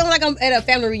morning? I'm feeling like I'm at a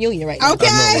family reunion right now. Okay.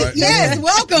 I know, right? Yes,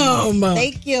 welcome.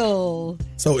 Thank you.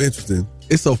 So interesting.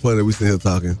 It's so funny that we sit here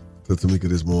talking to Tamika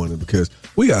this morning because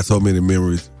we got so many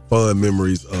memories, fun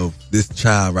memories of this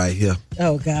child right here.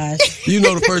 Oh, gosh. You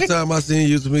know the first time I seen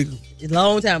you, Tamika? A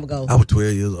long time ago. I was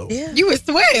 12 years old. Yeah. You was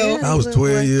 12? I was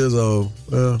 12 years old.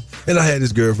 Well, and I had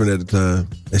this girlfriend at the time,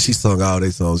 and she sung all their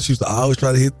songs. She used to always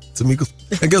try to hit Tamika.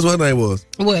 And guess what her name was?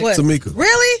 What? Tamika.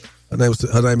 Really? Her name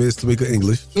is Tamika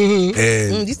English. Mm-hmm.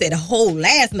 And you said the whole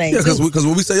last name. yeah, because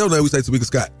when we say your name, we say Tamika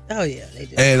Scott. Oh, yeah, they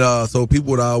do. And so people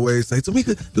would always say,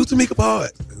 Tamika, do Tamika part.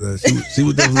 She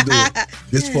would definitely do it.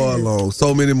 This far along.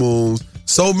 So many moons,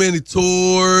 so many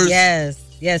tours. Yes.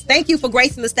 Thank you for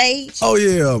gracing the stage. Oh,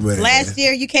 yeah, man. Last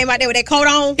year, you came out there with that coat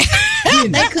on.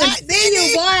 They couldn't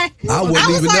see you, boy. I wouldn't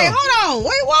was even like, know. hold on.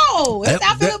 Wait, whoa.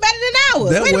 I feel better than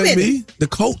ours. That Wait a wasn't minute. me. The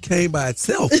coat came by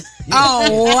itself.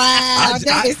 Oh, wow.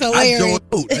 That is hilarious. I joined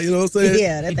out, you know what I'm saying?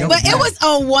 Yeah. But it was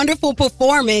a wonderful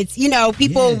performance. You know,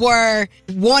 people were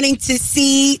wanting to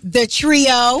see the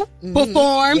trio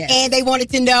perform, and they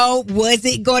wanted to know, was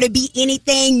it going to be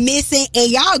anything missing? And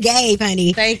y'all gave,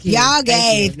 honey. Thank you. Y'all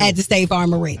gave at the State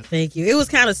Farm Arena. Thank you. It was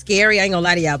kind of scary. I ain't gonna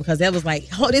lie to y'all because that was like,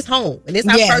 this home. And this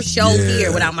our first show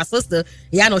here without my sister.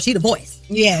 Y'all know she the voice.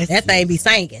 Yes. That thing be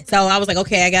singing. So I was like,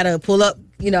 okay, I gotta pull up.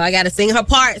 I got to sing her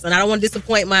parts, and I don't want to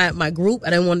disappoint my group. I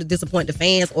didn't want to disappoint the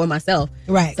fans or myself.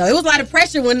 Right. So it was a lot of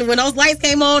pressure when those lights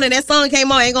came on and that song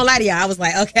came on. I ain't gonna lie to y'all. I was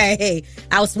like, okay,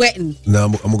 I was sweating. Now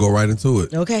I'm gonna go right into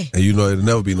it. Okay. And you know it'll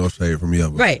never be no shade from you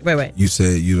ever. Right. You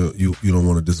said you don't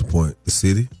want to disappoint the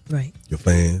city, right? Your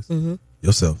fans,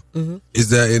 yourself. Mm-hmm.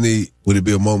 Is there would it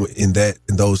be a moment in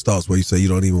those thoughts where you say you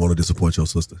don't even want to disappoint your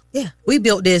sister? Yeah, we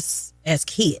built this as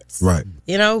kids. Right.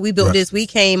 We built this. We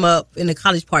came up in the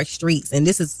College Park streets, and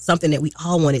this is something that we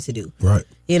all wanted to do. Right.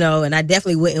 And I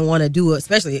definitely wouldn't want to do it,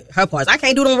 especially her parts. I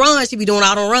can't do them runs. She be doing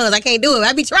all them runs. I can't do it.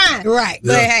 I be trying. Right.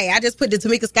 But hey, I just put the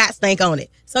Tamika Scott stank on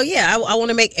it. So yeah, I want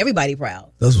to make everybody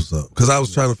proud. That's what's up. Because I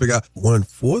was trying to figure out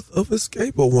 1/4 of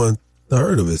Escape or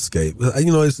heard of Escape.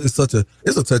 You know, it's a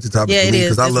touchy topic Yeah, for it me is.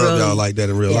 because I It's love really- y'all like that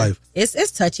in real life.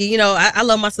 It's touchy. You know, I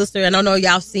love my sister, and I know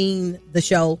y'all seen the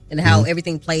show and how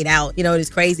everything played out. You know, it's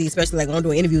crazy, especially like when I'm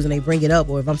doing interviews and they bring it up,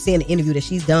 or if I'm seeing an interview that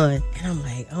she's done, and I'm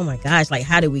like, oh my gosh, like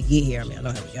how did we get here? I mean, I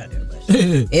know how we got there, but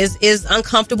it's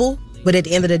uncomfortable. But at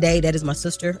the end of the day, that is my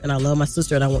sister, and I love my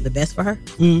sister, and I want the best for her.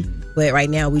 But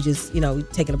right now, we just, you know, we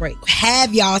taking a break.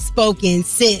 Have y'all spoken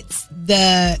since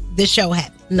the show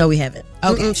happened? No, we haven't.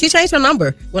 Okay. She changed her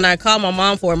number. When I called my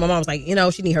mom for it, my mom was like, you know,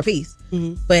 she need her piece.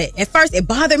 But at first, it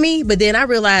bothered me. But then I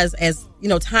realized as, you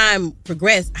know, time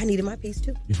progressed, I needed my piece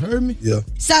too. You heard me? Yeah.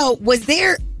 So, was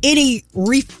there any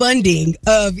refunding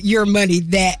of your money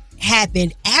that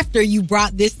happened after you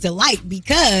brought this to light?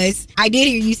 Because I did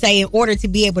hear you say in order to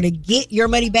be able to get your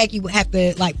money back, you would have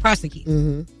to like prosecute.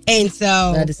 And so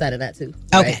I decided not to.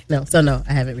 Okay. Right? No, so no,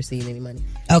 I haven't received any money.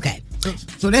 Okay.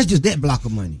 So that's just that block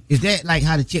of money. Is that like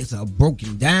how the checks are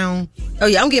broken down? Oh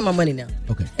yeah, I'm getting my money now.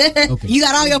 Okay. Okay. You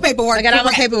got all your paperwork. I got all my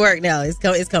correct. paperwork now. It's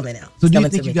coming out. So It's do you coming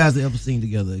think to you me. guys will ever sing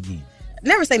together again?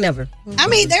 Never say never. I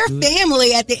mean, they're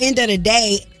family at the end of the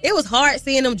day. It was hard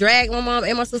seeing them drag my mom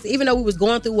and my sister, even though we was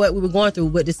going through what we were going through.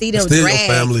 But to see them Still your drag,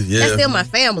 family, yeah. that's still my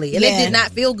family, and it Yeah. did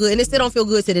not feel good, and it still don't feel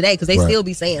good to today because they Right. still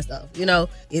be saying stuff. You know,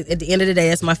 at the end of the day,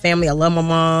 that's my family. I love my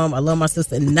mom. I love my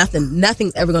sister. And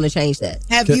nothing's ever going to change that.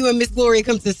 Have you and Miss Gloria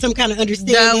come to some kind of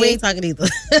understanding? No, we ain't talking either.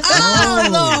 Oh,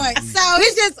 Lord. So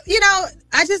It's just, you know,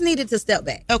 I just needed to step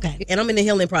back. Okay. And I'm in the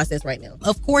healing process right now.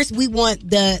 of course, we want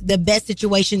the best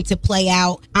situation to play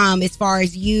out as far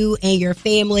as you and your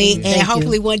family. And Thank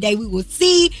hopefully one day we will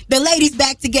see the ladies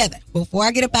back together. Before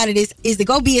I get up out of this, is it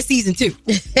going to be a season 2?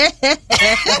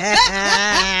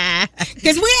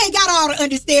 Because we ain't got all the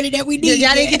understanding that we need.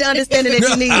 Y'all didn't get the understanding that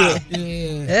you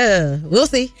needed. Yeah. We'll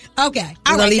see. Okay.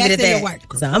 We're All gonna right. leave That's it at in the that.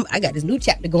 work. So I got this new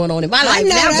chapter going on in my life I know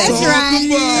now, that's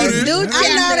baby. right. New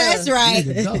I know chapter. that's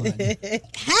right.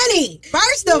 Honey,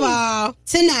 first of all,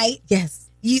 tonight, Yes.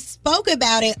 you spoke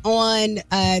about it on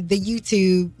the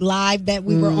YouTube live that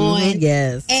we were on.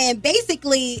 Yes. And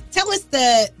basically, tell us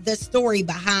the story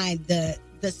behind the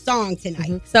song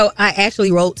tonight. So I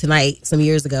actually wrote Tonight some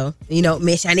years ago. You know,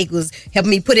 Miss Shanique was helping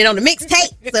me put it on the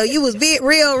mixtape. So you was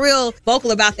real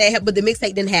vocal about that, but the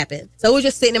mixtape didn't happen. So it was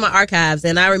just sitting in my archives.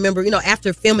 And I remember, you know,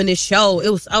 after filming this show,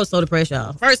 I was so depressed,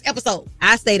 y'all. First episode,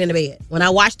 I stayed in the bed. When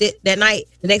I watched it that night,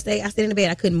 the next day I stayed in the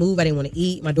bed. I couldn't move. I didn't want to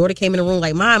eat. My daughter came in the room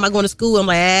like, Mom, am I going to school? I'm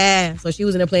like, So she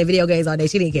was in there playing video games all day.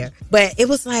 She didn't care. But it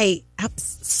was like, I was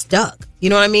stuck. You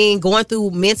know what I mean? Going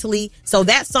through mentally. So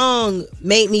that song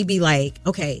made me be like,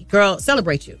 okay, girl,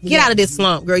 celebrate you. Get out of this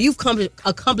slump, girl. You've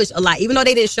accomplished a lot. Even though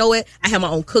they didn't show it, I have my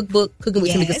own cookbook, Cooking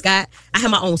with Tamika Scott. I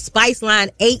have my own spice line,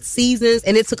 8 seasons,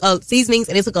 and it took seasonings,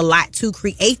 and it took a lot to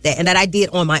create that, and that I did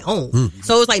on my own.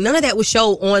 So it was like none of that was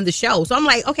show on the show. So I'm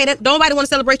like, okay, nobody want to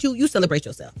celebrate you. You celebrate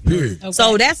yourself. Period.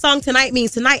 So that song Tonight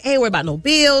means tonight ain't worried about no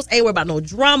bills, ain't worried about no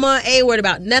drama, ain't worried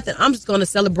about nothing. I'm just going to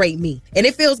celebrate me. And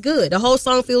it feels good. The whole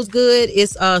song feels good.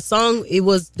 It's a song, it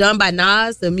was done by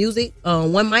Nas, the music,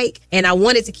 one mic. And I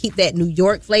wanted to keep that New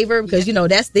York flavor because, you know,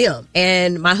 that's them.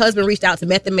 And my husband reached out to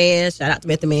Method Man. Shout out to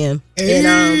Method Man.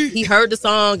 And he heard the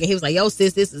song and he was like, yo,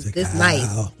 sis, this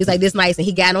nice. He's like, this nice. And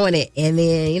he got on it. And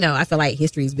then, you know, I feel like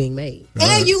history is being made.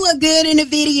 And you look good in the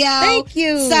video. Thank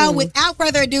you. So without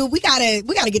further ado, we gotta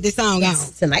get this song on.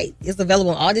 Tonight. It's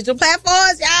available on all digital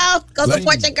platforms, y'all. Go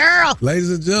support your girl. Ladies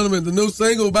and gentlemen, the new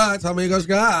single by Tamika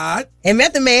Scott. And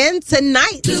Method Man,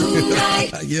 Tonight.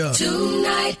 Yeah.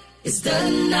 Tonight is the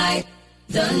night.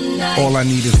 All I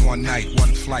need is one night,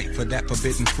 one flight. For that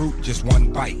forbidden fruit, just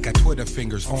one bite. Got Twitter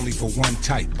fingers only for one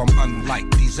type. I'm unlike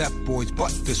these F-boys,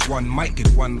 but this one might get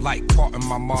one light. Caught in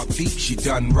my mob deep, she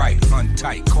done right.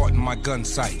 Untight, caught in my gun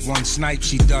sight. One snipe,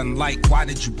 she done like. Why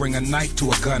did you bring a knife to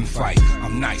a gunfight?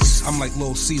 I'm nice, I'm like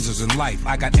Little Caesars in life.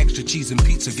 I got extra cheese and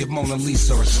pizza, give Mona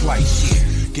Lisa a slice.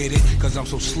 Yeah, get it? Cause I'm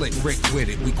so slick Rick with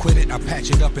it. We quit it, I patch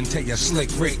it up and tell ya slick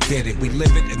Rick did it. We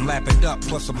live it and lap it up,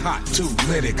 plus I'm hot too.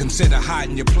 Lit it, consider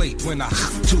hiding your plate when I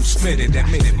too spit it.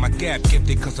 Admit it, my gap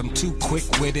gifted cause I'm too quick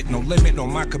with it. No limit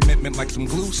on my commitment like some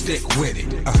glue stick with it.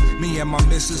 Me and my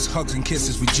missus, hugs and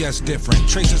kisses, we just different.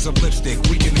 Traces of lipstick,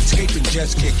 we can escape and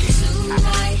just kick it.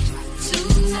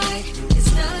 Tonight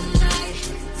is the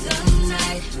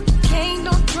night. Can't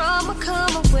no drama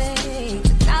come away.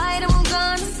 Tonight I'm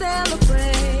gonna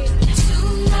celebrate.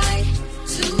 Tonight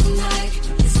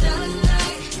is the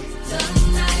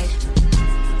night.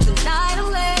 Tonight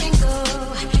I'm letting go.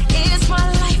 It's my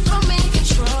life, I'm in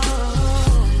control.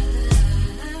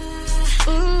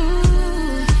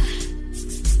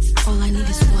 All I need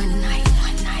is one night.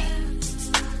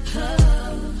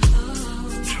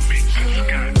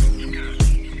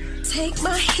 Take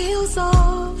my hand.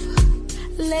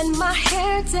 letting my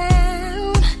hair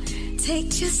down. Take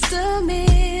just a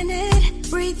minute,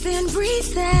 breathe in,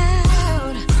 breathe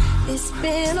out. It's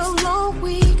been a long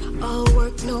week, all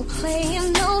work, no play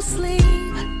and no sleep.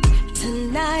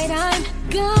 Tonight I'm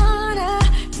gonna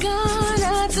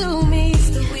do me. It's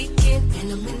the weekend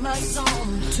and I'm in my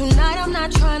zone. Tonight I'm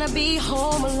not trying to be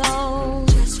home alone.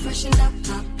 Just freshen up,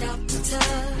 popped out the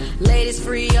tub. Ladies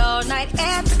free all night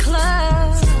at the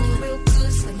club. Feeling real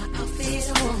good, slip my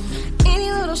outfit on.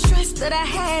 Any little stress that I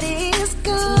had is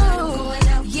gone. Tonight I'm going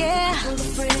out, yeah. With a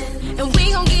friend. And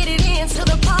we gon' get it into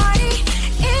the party.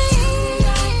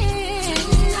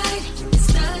 Tonight, it's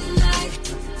the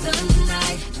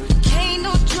night. Can't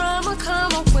no drama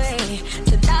come away.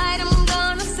 Tonight I'm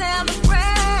gonna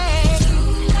celebrate.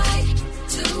 Tonight,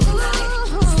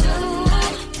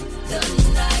 the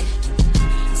night.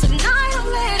 Tonight I'm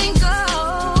letting go.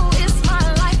 It's my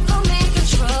life, I'm in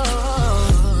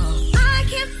control. I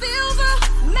can feel the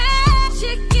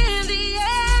magic in the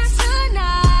air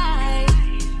tonight.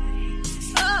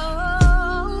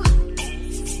 Oh,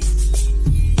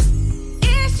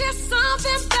 it's just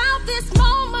something about this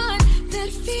moment that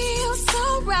feels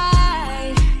so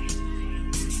right.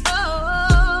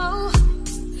 Oh,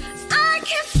 I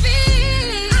can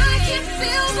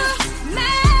feel the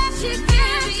magic in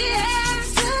the air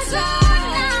tonight.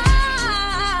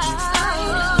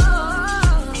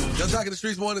 Young Jock in the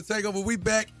Streets Morning Takeover. We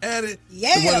back at it.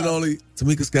 Yeah. The one and only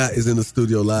Tamika Scott is in the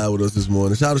studio live with us this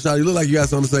morning. Shout out, you look like you got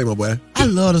something to say, my boy. I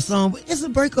love the song, but it's a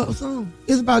breakup song.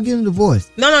 It's about getting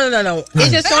divorced. No.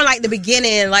 It's just showing like the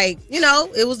beginning, like,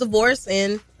 it was divorce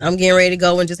and I'm getting ready to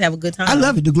go and just have a good time. I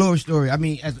love it, the glory story. I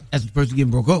mean, as a person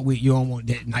getting broke up with, you don't want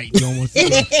that night. You don't want to see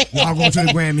y'all go to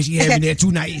the Grammy. She had me there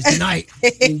 2 nights tonight.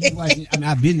 And you watch it. I mean,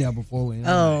 I've been there before. And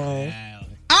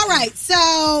All right,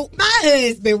 so my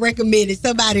husband recommended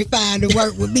somebody find to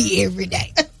work with me every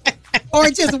day. Or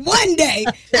just one day.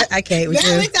 I can't with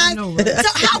you. So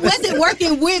how was it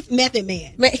working with Method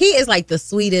Man? Man, he is like the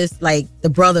sweetest, like the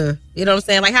brother. You know what I'm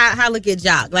saying? Like how I look at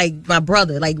Jock, like my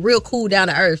brother, like real cool, down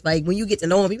to earth. Like when you get to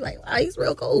know him, you're like, wow, he's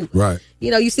real cool. Right.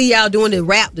 You see y'all doing the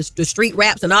rap, the street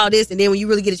raps and all this, and then when you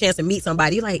really get a chance to meet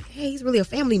somebody, you're like, hey, he's really a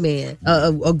family man,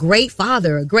 a great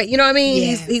father, a great, you know what I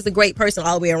mean? Yeah. He's a great person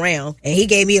all the way around. And he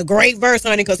gave me a great verse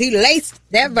on it because he laced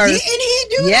that verse. Didn't he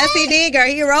do Yes, that? he did, girl.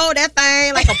 He rolled that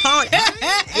thing like a pony.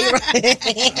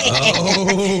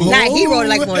 Nah, he wrote it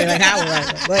like a pony, like I wrote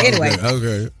it. But anyway.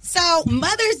 Okay. So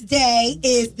Mother's Day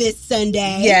is this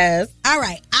Sunday. Yes. All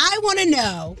right. I want to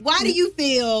know, why do you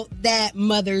feel that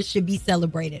mothers should be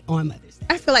celebrated on Mother's Day?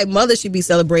 I feel like mothers should be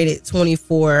celebrated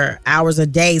 24 hours a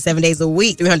day, 7 days a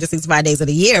week, 365 days of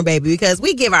the year, baby, because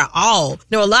we give our all.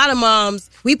 A lot of moms,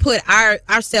 we put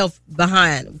ourselves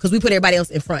behind because we put everybody else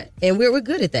in front, and we're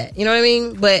good at that. You know what I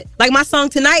mean? But like my song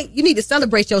tonight, you need to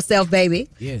celebrate yourself, baby.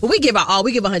 Yes. But we give our all.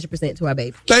 We give 100% to our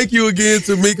baby. Thank you again,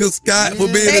 Tamika Scott, for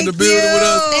being in the building with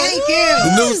us. Thank you.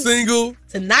 The new single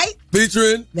Tonight,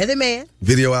 featuring Method Man.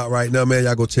 Video out right now, man.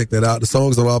 Y'all go check that out. The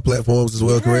song's on all platforms as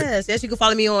well, correct? Yes, you can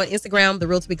follow me on Instagram, The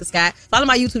Real Tamika Scott. Follow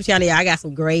my YouTube channel. Yeah, I got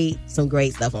some great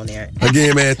stuff on there.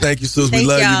 Again, man, thank you, sis. We Thank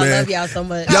love y'all. you, man. Love y'all so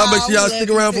much. Y'all make sure y'all stick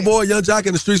around for more Young Jock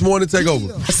in the Streets Morning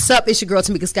Takeover. What's up? It's your girl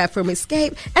Tamika Scott from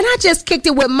Escape, and I just kicked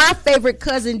it with my favorite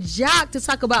cousin Jock to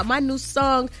talk about my new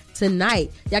song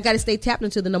Tonight. Y'all got to stay tapped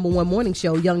into the #1 morning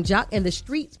show, Young Jock and the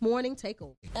Streets Morning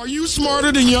Takeover. Are you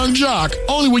smarter than Young Jock?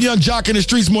 Only with Young Jock in the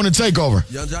Streets Morning Takeover.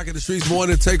 Young Jock in the Streets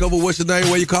Morning Takeover. What's your name?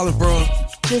 Where you calling from?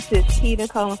 This is Keita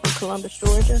calling from Columbus,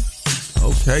 Georgia.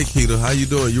 Okay, Keita, how you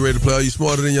doing? You ready to play? Are you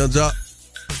smarter than Young Jock?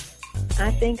 I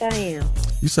think I am.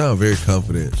 You sound very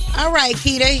confident. All right,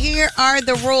 Keita, here are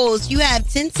the rules. You have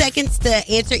 10 seconds to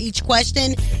answer each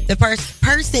question. The first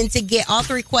person to get all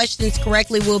 3 questions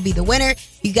correctly will be the winner.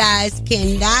 You guys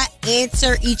cannot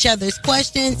answer each other's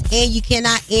questions, and you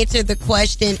cannot answer the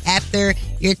question after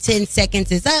your 10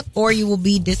 seconds is up, or you will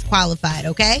be disqualified,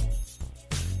 okay?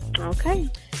 Okay.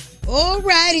 All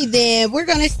righty then. We're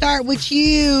going to start with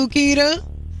you, Keita.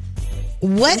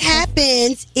 What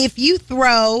happens if you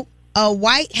throw a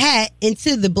white hat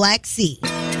into the Black Sea?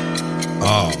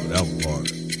 Oh, that was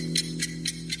hard.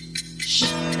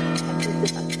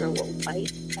 If I throw a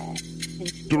white hat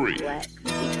into 3, black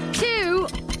 2,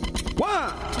 1. I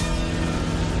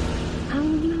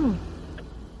don't know.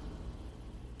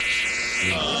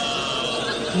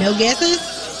 No guesses?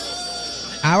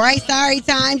 All right, sorry,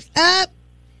 time's up.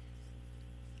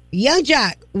 Young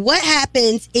Jock, what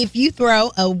happens if you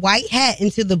throw a white hat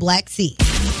into the Black Sea?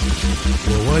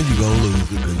 Well, one, you gonna lose it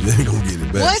because you ain't gonna get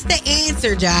it back. What's the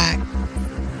answer, Jock?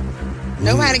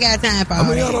 Nobody got time for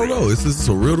all I that. don't know. Is this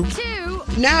a riddle?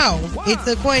 No, it's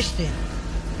a question.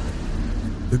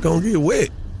 It's gonna get wet.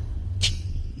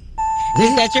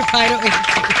 Is that your final answer?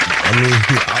 I mean,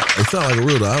 it sounds like a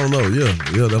real though. I don't know. Yeah,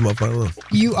 that's my final answer.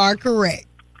 You are correct.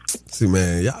 See,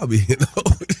 man, y'all be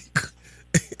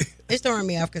It's throwing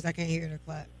me off because I can't hear the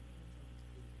clock.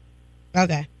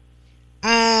 Okay.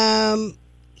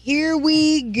 Here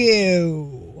we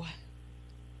go.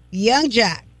 Young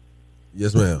Jock.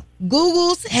 Yes, ma'am.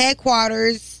 Google's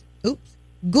headquarters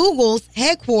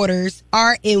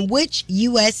are in which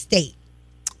U.S. state?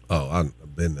 Oh,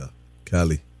 I've been there.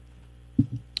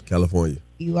 California.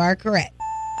 You are correct.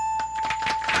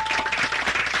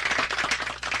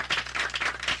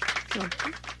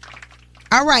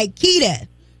 All right, Keita.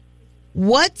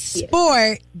 What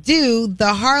sport do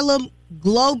the Harlem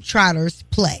Globetrotters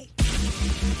play?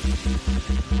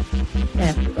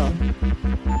 Basketball.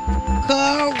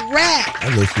 Correct. I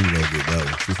know she was gonna get that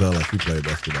one. She sounded like she played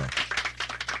basketball.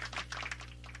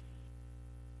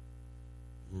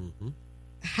 Mm-hmm.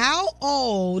 How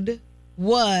old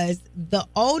was the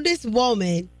oldest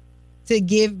woman to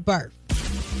give birth?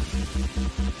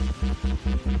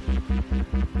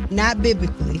 Not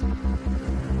biblically.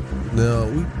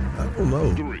 No, I don't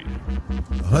know.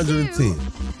 110.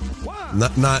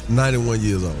 Not 91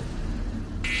 years old.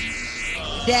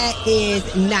 That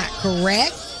is not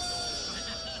correct.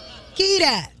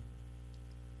 Keita,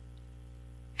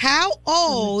 how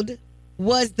old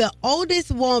was the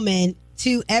oldest woman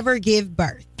to ever give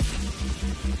birth?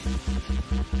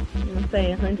 I'm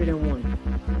saying 101.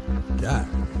 God.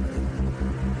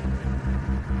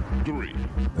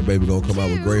 That baby gonna come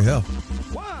out with gray hair.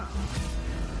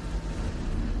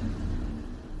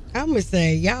 I'm going to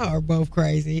say y'all are both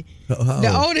crazy. How The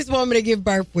old? oldest woman to give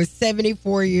birth was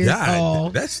 74 years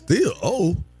old. That's still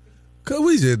old. Cause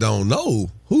we just don't know.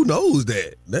 Who knows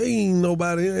that? They ain't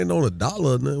nobody, ain't on $1.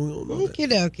 Nothing. We don't know that. Okie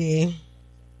dokie.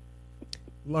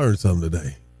 Learn something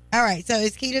today. All right, so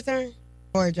it's Keita's turn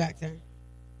or Jock's turn?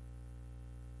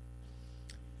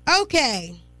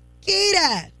 Okay,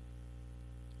 Keita.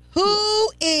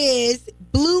 Who is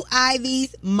Blue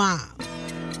Ivy's mom?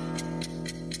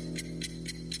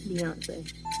 Beyonce.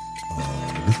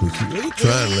 This what you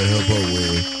trying to let her up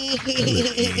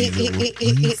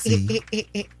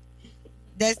with.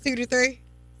 That's 2-3.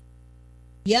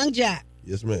 Young Jock.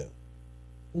 Yes, ma'am.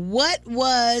 What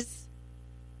was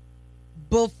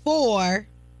before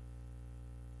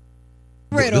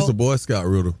riddle? This is a Boy Scout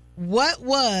riddle. What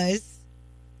was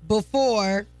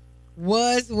before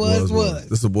was?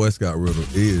 This is a Boy Scout riddle.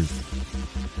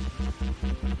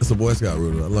 It's a Boy Scout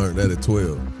riddle. I learned that at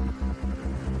 12.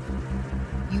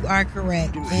 You are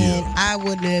correct. And I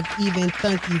wouldn't have even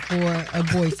thanked you for a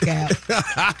Boy Scout.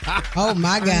 Oh,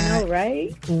 my God. I know,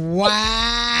 right?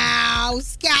 Wow.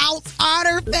 Scouts,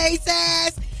 honor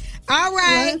faces. All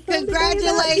right.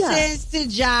 Congratulations to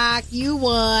Jock. You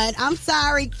won. I'm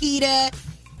sorry, Keita.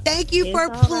 Thank you for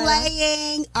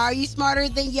playing. Are You Smarter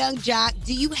Than Young Jock?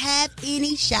 Do you have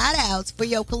any shout outs for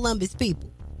your Columbus people?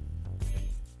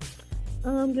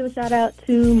 Give a shout out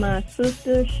to my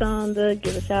sister Shonda.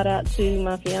 Give a shout out to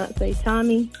my fiance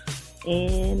Tommy,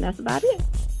 and that's about it.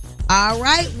 All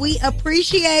right, we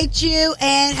appreciate you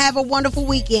and have a wonderful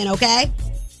weekend. Okay.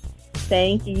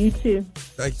 Thank you. You too.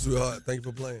 Thank you, sweetheart. Thank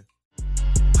you for playing.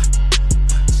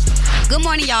 Good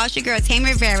morning, y'all. It's your girl,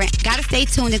 Tammy Rivera. Gotta stay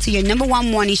tuned into your number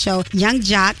one morning show, Young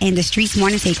Jock and the Streets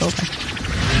Morning Takeover.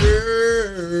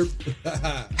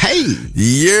 Hey.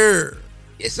 Yeah.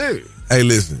 Yes, sir. Hey,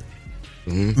 listen.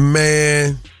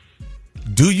 Man,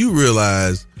 do you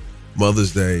realize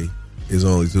Mother's Day is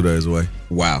only 2 days away?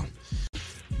 Wow.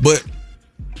 But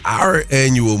our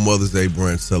annual Mother's Day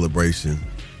brunch celebration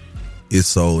is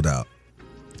sold out.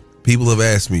 People have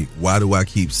asked me, why do I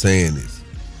keep saying this?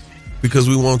 Because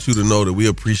we want you to know that we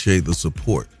appreciate the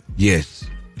support. Yes.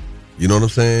 You know what I'm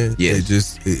saying?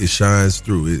 Yes. It shines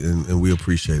through, and we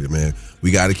appreciate it, man.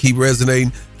 We got to keep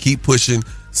resonating, keep pushing.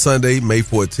 Sunday, May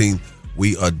 14th,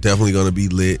 we are definitely going to be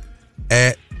lit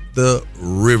at the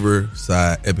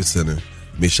Riverside Epicenter.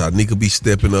 Miss Shanika be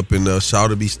stepping up in there.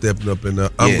 Shawty be stepping up in there.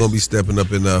 I'm going to be stepping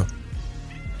up in there.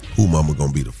 Who mama going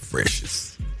to be the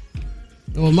freshest?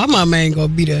 Well, my mama ain't gonna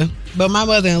be there, but my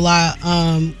mother-in-law,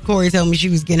 Corey, told me she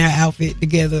was getting her outfit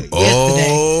together yesterday.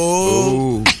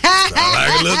 Oh,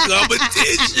 like a little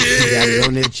competition. She got it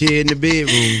on that chair in the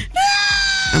bedroom.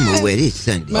 I'm gonna wear this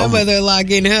Sunday. My mother-in-law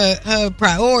getting her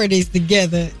priorities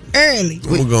together early.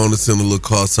 We're going to send a little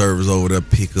car service over there,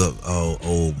 pick up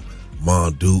old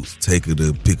Mom Dukes, take her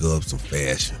to pick up some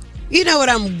fashion. You know what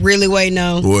I'm really waiting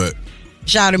on? What?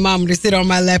 Shout out mama to sit on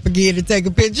my lap again to take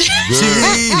a picture.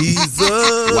 Jesus.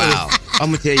 Wow.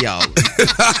 I'm going to tell y'all.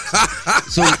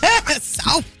 So,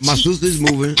 my sister's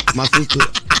moving. My sister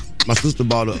My sister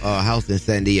bought a house in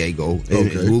San Diego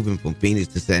and is moving from Phoenix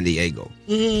to San Diego.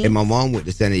 Mhm. And my mom went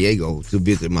to San Diego to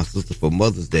visit my sister for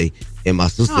Mother's Day. And my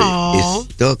sister Aw. is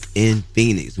stuck in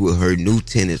Phoenix with her new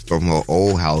tenants from her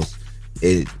old house.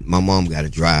 And my mom got to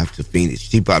drive to Phoenix.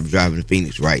 She probably driving to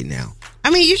Phoenix right now. I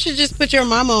mean, you should just put your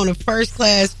mama on a first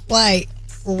class flight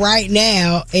right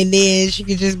now, and then she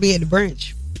could just be at the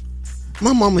brunch.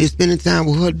 My mama is spending time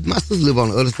with her. My sister live on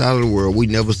the other side of the world. We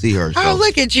never see her. Oh,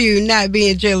 look at you not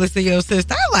being jealous of your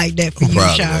sister. I like that for you,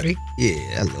 proud of that. Shawty.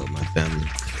 Yeah, I love my family.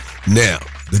 Now,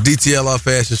 the DTLR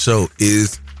fashion show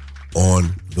is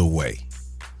on the way.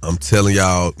 I'm telling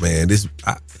y'all, man,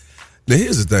 now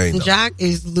here's the thing, though. Jock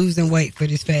is losing weight for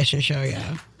this fashion show,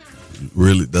 y'all.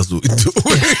 Really? That's what we do.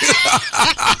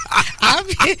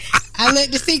 I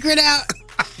let the secret out.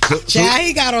 Child,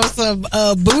 he got on some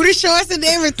booty shorts and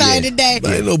everything today.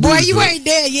 Ain't no Boy, booty you shorts. ain't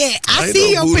there yet. I Ain't see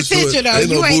no your booty potential, shorts. though. Ain't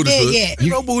You no ain't booty there shorts. yet.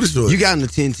 Ain't no booty shorts. You got in the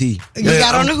 10T. You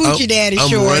got on the hoochie daddy I'm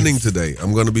shorts. running today.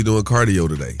 I'm going to be doing cardio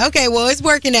today. Okay, well, it's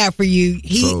working out for you.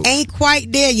 He ain't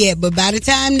quite there yet, but by the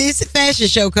time this fashion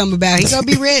show come about, he gonna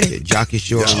be ready. Jockey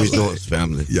Shore Resorts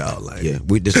family. Y'all like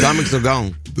the stomachs are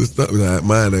gone.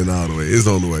 Mine ain't all the way. It's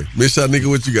on the way. Miss Shanika,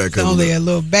 what you got It's coming only up? a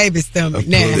little baby stomach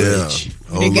now. Yeah.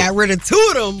 They got rid of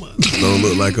 2 of them. Don't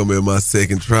look like I'm in my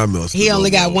second trimester. He only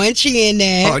got 1 chin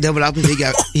now. Oh, that's what I was.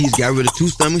 He's got rid of 2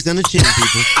 stomachs and a chin,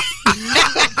 people.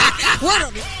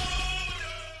 What?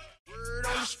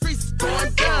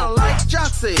 Going down like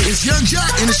Jock said. It's Young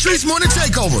Jock in the Streets Morning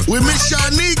Takeover with Miss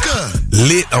Shanika.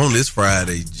 Lit on this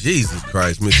Friday. Jesus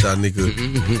Christ, Miss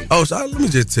Shanika. Oh, so let me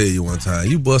just tell you one time.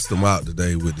 You bust them out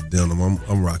today with the denim.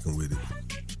 I'm rocking with it.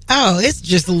 Oh, it's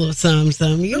just a little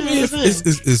something. You know what I'm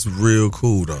saying? It's real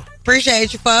cool, though.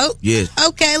 Appreciate you, folks. Yes.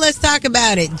 Okay, let's talk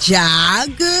about it.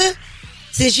 Jog,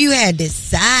 since you had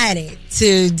decided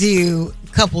to do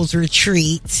couples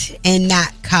retreat and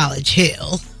not College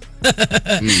Hill,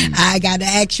 I got to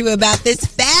ask you about this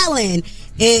Fallon.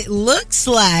 It looks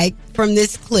like from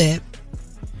this clip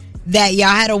that y'all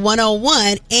had a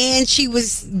one-on-one and she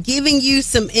was giving you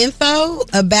some info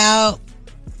about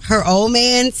her old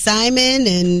man, Simon,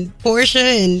 and Portia,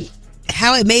 and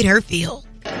how it made her feel.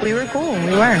 We were cool.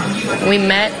 We were. We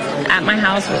met at my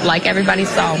house, like everybody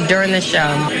saw during the show.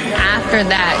 After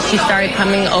that, she started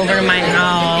coming over to my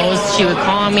house. She would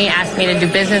call me, ask me to do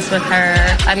business with her.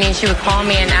 I mean, she would call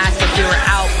me and ask if we were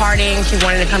out partying. She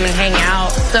wanted to come and hang out.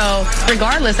 So,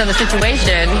 regardless of the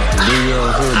situation,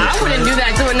 I wouldn't do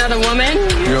that to another woman.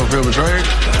 You don't feel betrayed?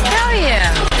 Hell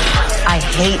yeah. I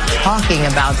hate talking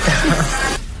about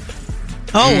them.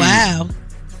 Oh, wow.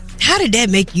 How did that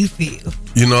make you feel?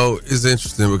 You know, it's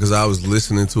interesting because I was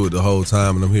listening to it the whole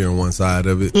time and I'm hearing one side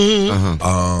of it.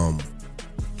 Mhm.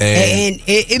 And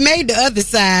it made the other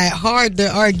side hard to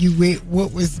argue with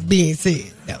what was being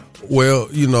said. Well,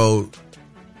 you know,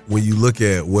 when you look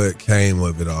at what came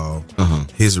of it all,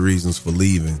 his reasons for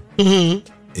leaving, Mm-hmm.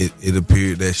 it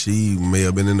appeared that she may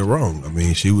have been in the wrong. I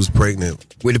mean, she was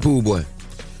pregnant with the pool boy.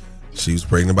 She was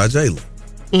pregnant by Jalen.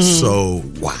 Mm-hmm. So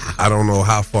I don't know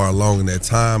how far along in that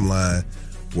timeline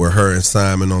were her and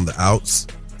Simon on the outs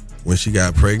when she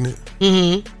got pregnant,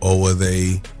 Mm-hmm. or were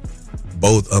they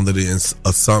both under the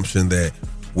assumption that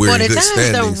we're Well, in the good times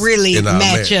standings don't really in our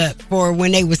match marriage? up for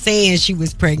when they were saying she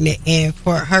was pregnant and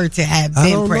for her to have been I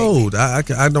don't pregnant.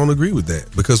 know. I don't agree with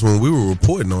that because when we were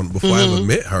reporting on it before I ever Mhm.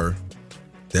 met her,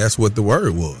 that's what the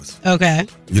word was. Okay.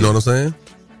 You know what I'm saying?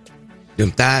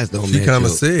 Them thighs don't She match kind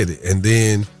of up. said it, and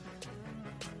then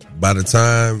by the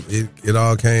time it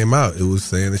all came out, it was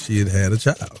saying that she had had a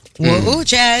child. Well, ooh,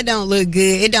 child, it don't look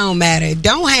good. It don't matter.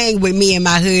 Don't hang with me and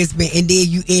my husband and then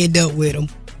you end up with him.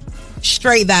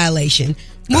 Straight violation.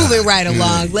 Moving right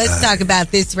along. Let's talk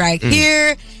about this right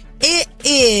here. It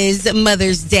is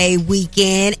Mother's Day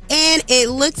weekend, and it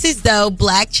looks as though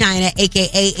Black China,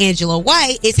 a.k.a. Angela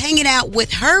White, is hanging out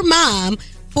with her mom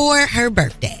for her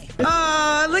birthday.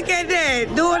 Oh, look at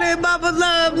that. Doing it, Bubba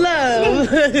Love.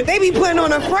 They be putting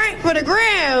on a Frank for the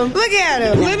gram. Look at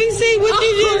him. Let me see what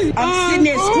you do. I'm sitting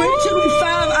there squinching for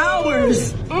 5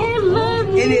 hours. I love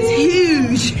you. And it's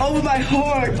huge. Over my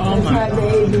heart. Oh, my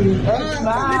baby. That's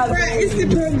my baby. It's the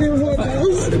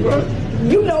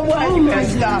pregnant. You know what? You better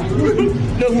stop.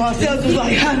 Look, Marcel was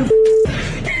like, how the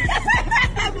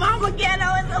Mama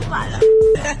Ghetto is a mother.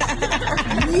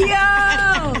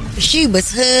 Yo! She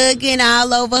was hugging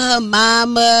all over her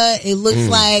mama. It looks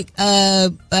like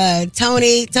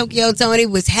Tokyo Tony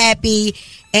was happy,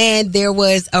 and there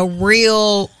was a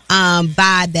real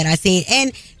vibe that I seen.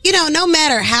 And no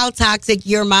matter how toxic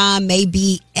your mom may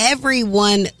be,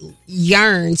 everyone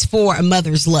yearns for a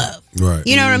mother's love. Right.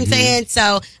 You know what I'm saying?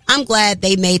 So I'm glad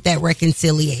they made that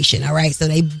reconciliation, all right? So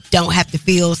they don't have to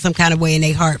feel some kind of way in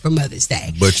their heart for Mother's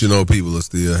Day. But people are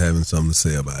still having something to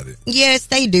say about it. Yes,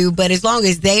 they do. But as long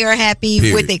as they are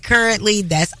happy with it currently,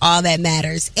 that's all that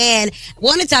matters. And I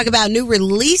want to talk about new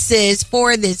releases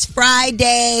for this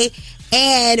Friday.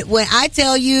 And when I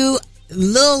tell you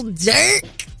Lil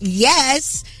Durk,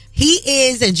 yes, he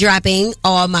is dropping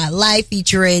All My Life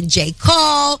featuring J.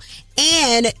 Cole,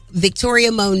 and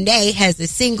Victoria Monet has a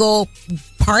single,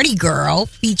 Party Girl,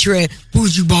 featuring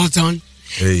Buju Banton.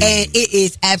 And it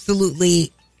is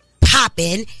absolutely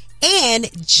popping. And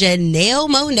Janelle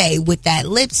Monáe with that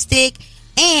lipstick,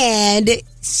 and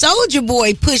Soulja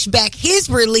Boy pushed back his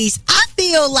release. I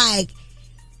feel like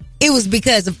it was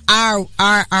because of our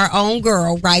own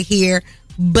girl right here,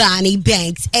 Bonnie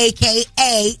Banks,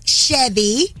 a.k.a.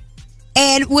 Chevy.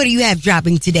 And what do you have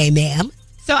dropping today, ma'am?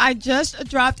 So I just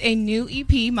dropped a new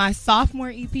EP, my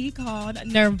sophomore EP called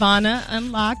Nirvana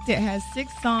Unlocked. It has 6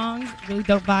 songs, really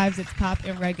dope vibes. It's pop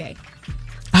and reggae.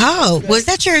 Oh, was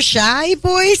that your shy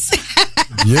voice?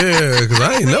 Yeah, because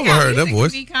I ain't never heard that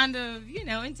voice. It can be kind of,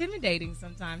 intimidating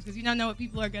sometimes because you don't know what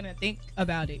people are going to think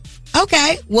about it.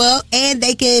 Okay, well, and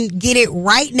they can get it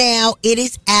right now. It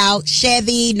is out.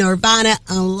 Chevy, Nirvana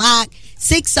Unlocked.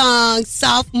 6 songs,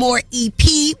 sophomore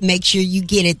EP. Make sure you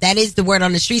get it. That is the word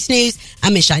on the Streets News.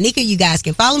 I'm Miss Shanika. You guys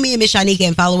can follow me at Miss Shanika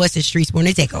and follow us at Streets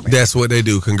Morning Takeover. That's what they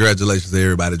do. Congratulations to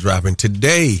everybody dropping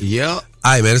today. Yep. All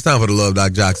right, man. It's time for the Love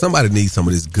Doc Jock. Somebody needs some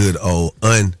of this good old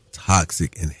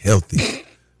untoxic and healthy.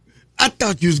 I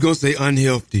thought you was going to say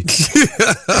unhealthy.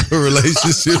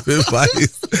 Relationship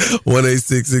advice.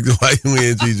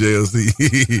 1-866-YUNGJLC.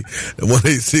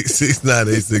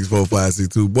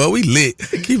 1-866-986-4562. Boy, we lit.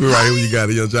 Keep it right here when you got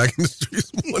a Young Jock in the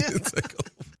Streets Morning Takeover.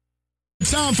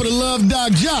 Time for the Love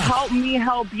Doc Jock. Help me,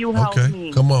 help you, help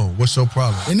me. Come on. What's your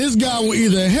problem? And this guy will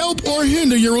either help or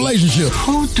hinder your relationship.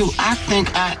 Who do I think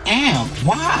I am?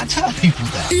 Why I tell people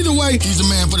that? Either way, he's the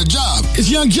man for the job. It's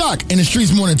Young Jock in the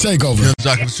Streets Morning Takeover. Young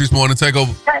Jock in the Streets Morning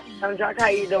Takeover. Hey, Young Jock, how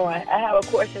you doing? I have a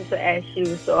question to ask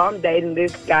you. So I'm dating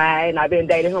this guy, and I've been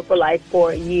dating him for like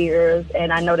 4 years,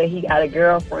 and I know that he got a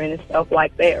girlfriend and stuff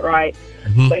like that, right?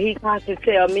 Mm-hmm. But he tries to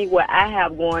tell me what I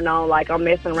have going on, like I'm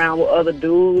messing around with other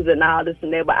dudes and all this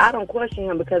and that. But I don't question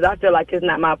him because I feel like it's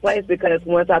not my place, because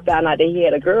once I found out that he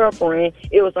had a girlfriend,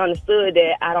 it was understood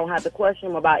that I don't have to question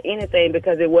him about anything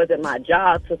because it wasn't my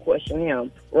job to question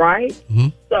him, right? Mm-hmm.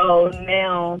 So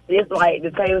now it's like the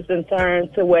tables been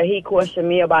turned to where he questioned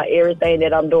me about everything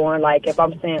that I'm doing. Like if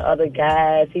I'm seeing other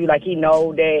guys, he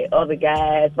know that other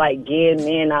guys like getting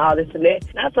me and all this and that.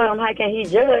 And I told him, how can he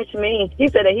judge me? He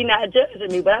said that he not judging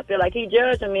me, but I feel like he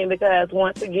judging me because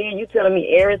once again, you telling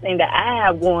me everything that I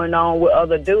have going on with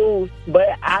other dudes, but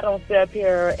I don't sit up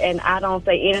here and I don't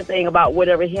say anything about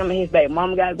whatever him and his baby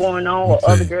mama got going on or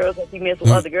other girls that he mess with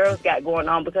other girls got going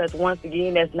on, because once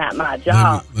again, that's not my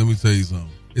job. Let me tell you something.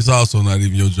 It's also not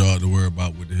even your job to worry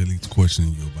about what the hell he's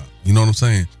questioning you about. You know what I'm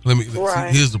saying? See,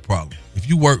 here's the problem. If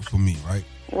you work for me, right?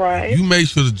 Right. You make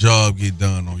sure the job get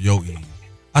done on your end.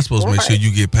 I'm supposed to make sure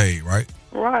you get paid, right?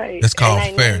 Right. That's called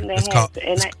fair.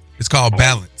 It's called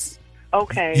balance.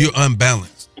 Okay. You're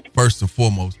unbalanced, first and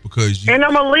foremost, because you... And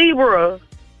I'm a Libra.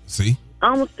 See?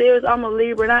 I'm serious. I'm a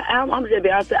Libra, and I'm just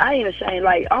being honest. I ain't ashamed.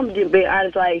 Like, I'm just being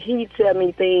honest. Like, he tell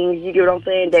me things, you get what I'm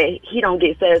saying, that he don't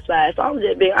get satisfied. So I'm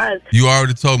just being honest. You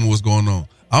already told me what's going on.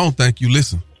 I don't think you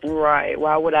listen. Right.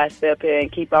 Why would I step here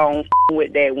and keep on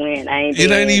with that when I ain't?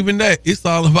 It ain't even that. It's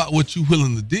all about what you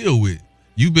willing to deal with.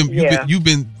 You've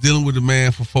been dealing with a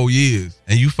man for 4 years,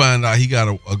 and you find out he got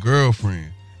a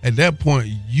girlfriend. At that point,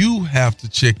 you have to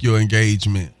check your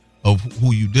engagement of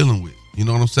who you dealing with. You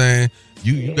know what I'm saying?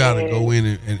 You got to go in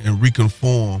and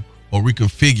reconform or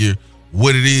reconfigure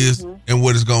what it is and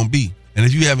what it's going to be. And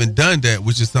if you haven't done that,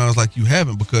 which it sounds like you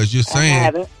haven't, because you're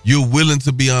saying you're willing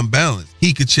to be unbalanced.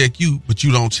 He could check you, but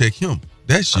you don't check him.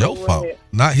 That's your fault,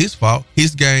 not his fault.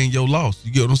 His gain, your loss.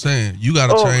 You get what I'm saying? You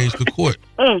got to change the court.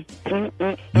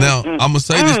 Now, I'm going to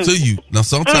say this to you. Now,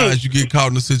 sometimes you get caught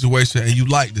in a situation and you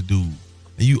like the dude.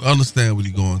 And you understand what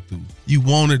he's going through. You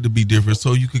want it to be different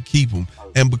so you could keep him.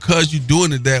 And because you're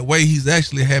doing it that way, he's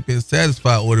actually happy and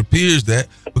satisfied, or it appears that,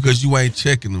 because you ain't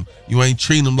checking him. You ain't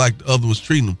treating him like the other was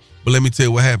treating him. But let me tell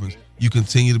you what happens. You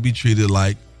continue to be treated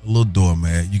like a little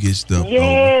doormat. You get stuffed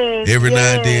over. Every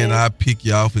now and then I pick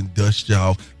you off and dust you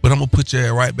off. But I'm going to put your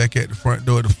head right back at the front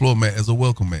door at the floor mat as a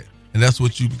welcome mat. And that's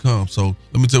what you become. So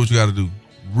let me tell you what you got to do.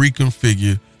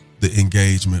 Reconfigure the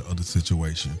engagement of the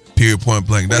situation. Period, point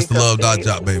blank. That's the Love Doc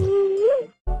Jock, baby.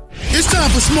 It's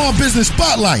time for Small Business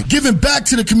Spotlight, giving back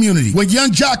to the community with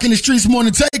Young Jock in the Streets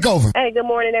Morning Takeover. Hey, good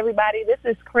morning, everybody. This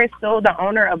is Crystal, the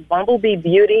owner of Bumblebee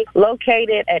Beauty,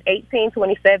 located at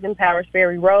 1827 Powers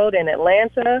Ferry Road in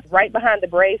Atlanta, right behind the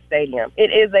Braves Stadium.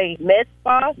 It is a med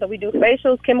spa, so we do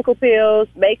facials, chemical peels,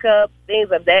 makeup,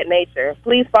 things of that nature.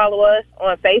 Please follow us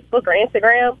on Facebook or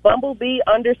Instagram,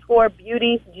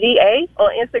 Bumblebee_Beauty GA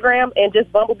on Instagram, and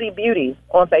just Bumblebee Beauty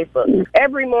on Facebook.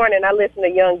 Every morning I listen to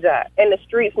Young Jock and the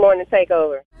Streets Morning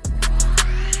Takeover.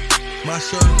 My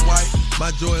shirt is white, my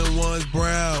Jordan 1's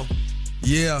brown.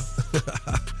 Yeah.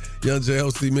 Young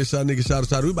JLC, Miss Shanika,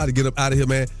 shout out. We about to get up out of here,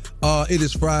 man. It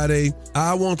is Friday.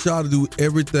 I want y'all to do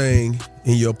everything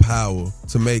in your power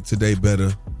to make today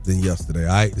better than yesterday,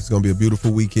 all right? It's going to be a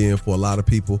beautiful weekend for a lot of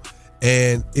people,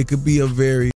 and it could be a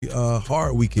very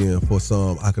hard weekend for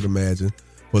some, I could imagine,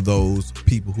 for those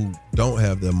people who don't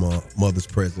have their mothers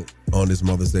present on this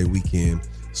Mother's Day weekend.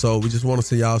 So we just want to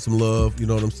send y'all some love, you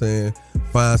know what I'm saying?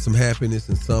 Find some happiness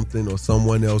in something or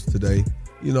someone else today.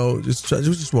 You know, just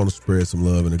want to spread some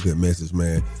love and a good message,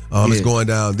 man. It's going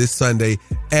down this Sunday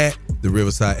at the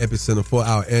Riverside Epicenter for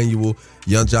our annual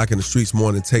Young Jock in the Streets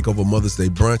Morning Takeover Mother's Day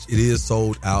Brunch. It is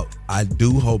sold out. I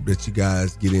do hope that you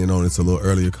guys get in on it a little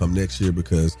earlier come next year,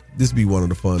 because this be one of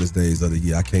the funnest days of the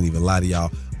year. I can't even lie to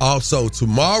y'all. Also,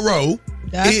 tomorrow.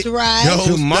 That's right.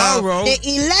 Tomorrow. The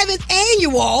 11th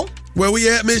annual. Where we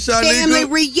at, Miss Shanika? Family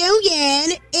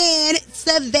reunion in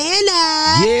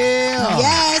Savannah. Yeah.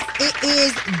 Yes, it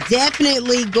is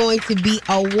definitely going to be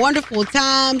a wonderful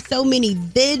time. So many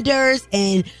vendors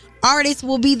and artists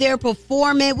will be there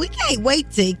performing. We can't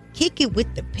wait to kick it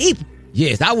with the people.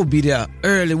 Yes, I will be there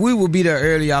early. We will be there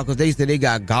early, y'all, because they said they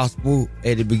got gospel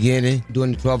at the beginning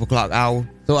during the 12 o'clock hour.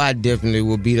 So I definitely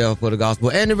will be there for the gospel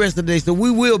and the rest of the day. So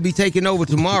we will be taking over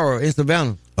tomorrow in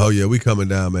Savannah. Oh, yeah, we coming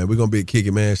down, man. We're going to be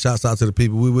kicking, man. Shouts out to the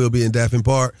people. We will be in Daffin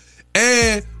Park.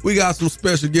 And we got some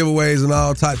special giveaways and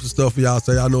all types of stuff for y'all.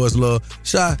 So y'all know it's love.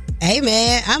 Shy. Hey,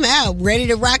 man, I'm out. Ready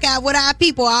to rock out with our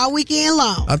people all weekend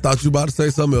long. I thought you about to say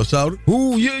something else, Shouty.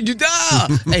 Ooh, you die.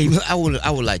 Hey, I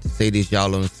would like to say this,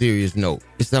 y'all, on a serious note.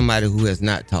 It's somebody who has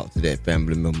not talked to that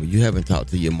family member. You haven't talked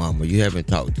to your mama. You haven't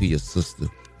talked to your sister.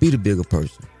 Be the bigger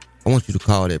person. I want you to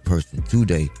call that person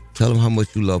today. Tell them how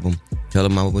much you love them. Tell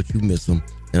them how much you miss them.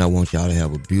 And I want y'all to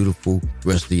have a beautiful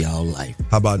rest of y'all life.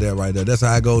 How about that right there? That's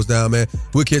how it goes down, man.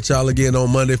 We'll catch y'all again on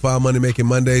Monday for our Money Making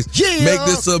Mondays. Yeah. Make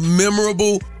this a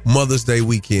memorable Mother's Day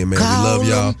weekend, man. We love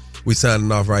y'all. We signing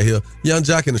off right here. Young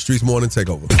Jock in the Streets Morning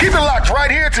Takeover. Keep it locked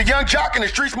right here to Young Jock in the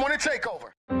Streets Morning Takeover.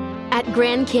 At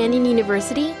Grand Canyon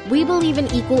University, we believe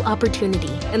in equal opportunity,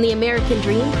 and the American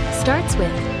dream starts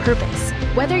with purpose.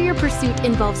 Whether your pursuit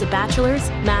involves a bachelor's,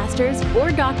 master's,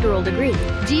 or doctoral degree,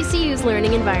 GCU's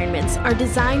learning environments are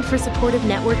designed for supportive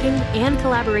networking and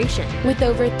collaboration. With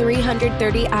over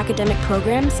 330 academic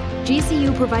programs,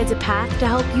 GCU provides a path to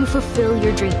help you fulfill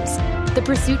your dreams. The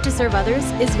pursuit to serve others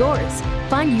is yours.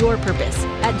 Find your purpose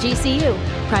at GCU.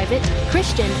 Private,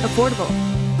 Christian, affordable.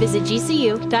 Visit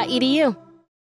gcu.edu.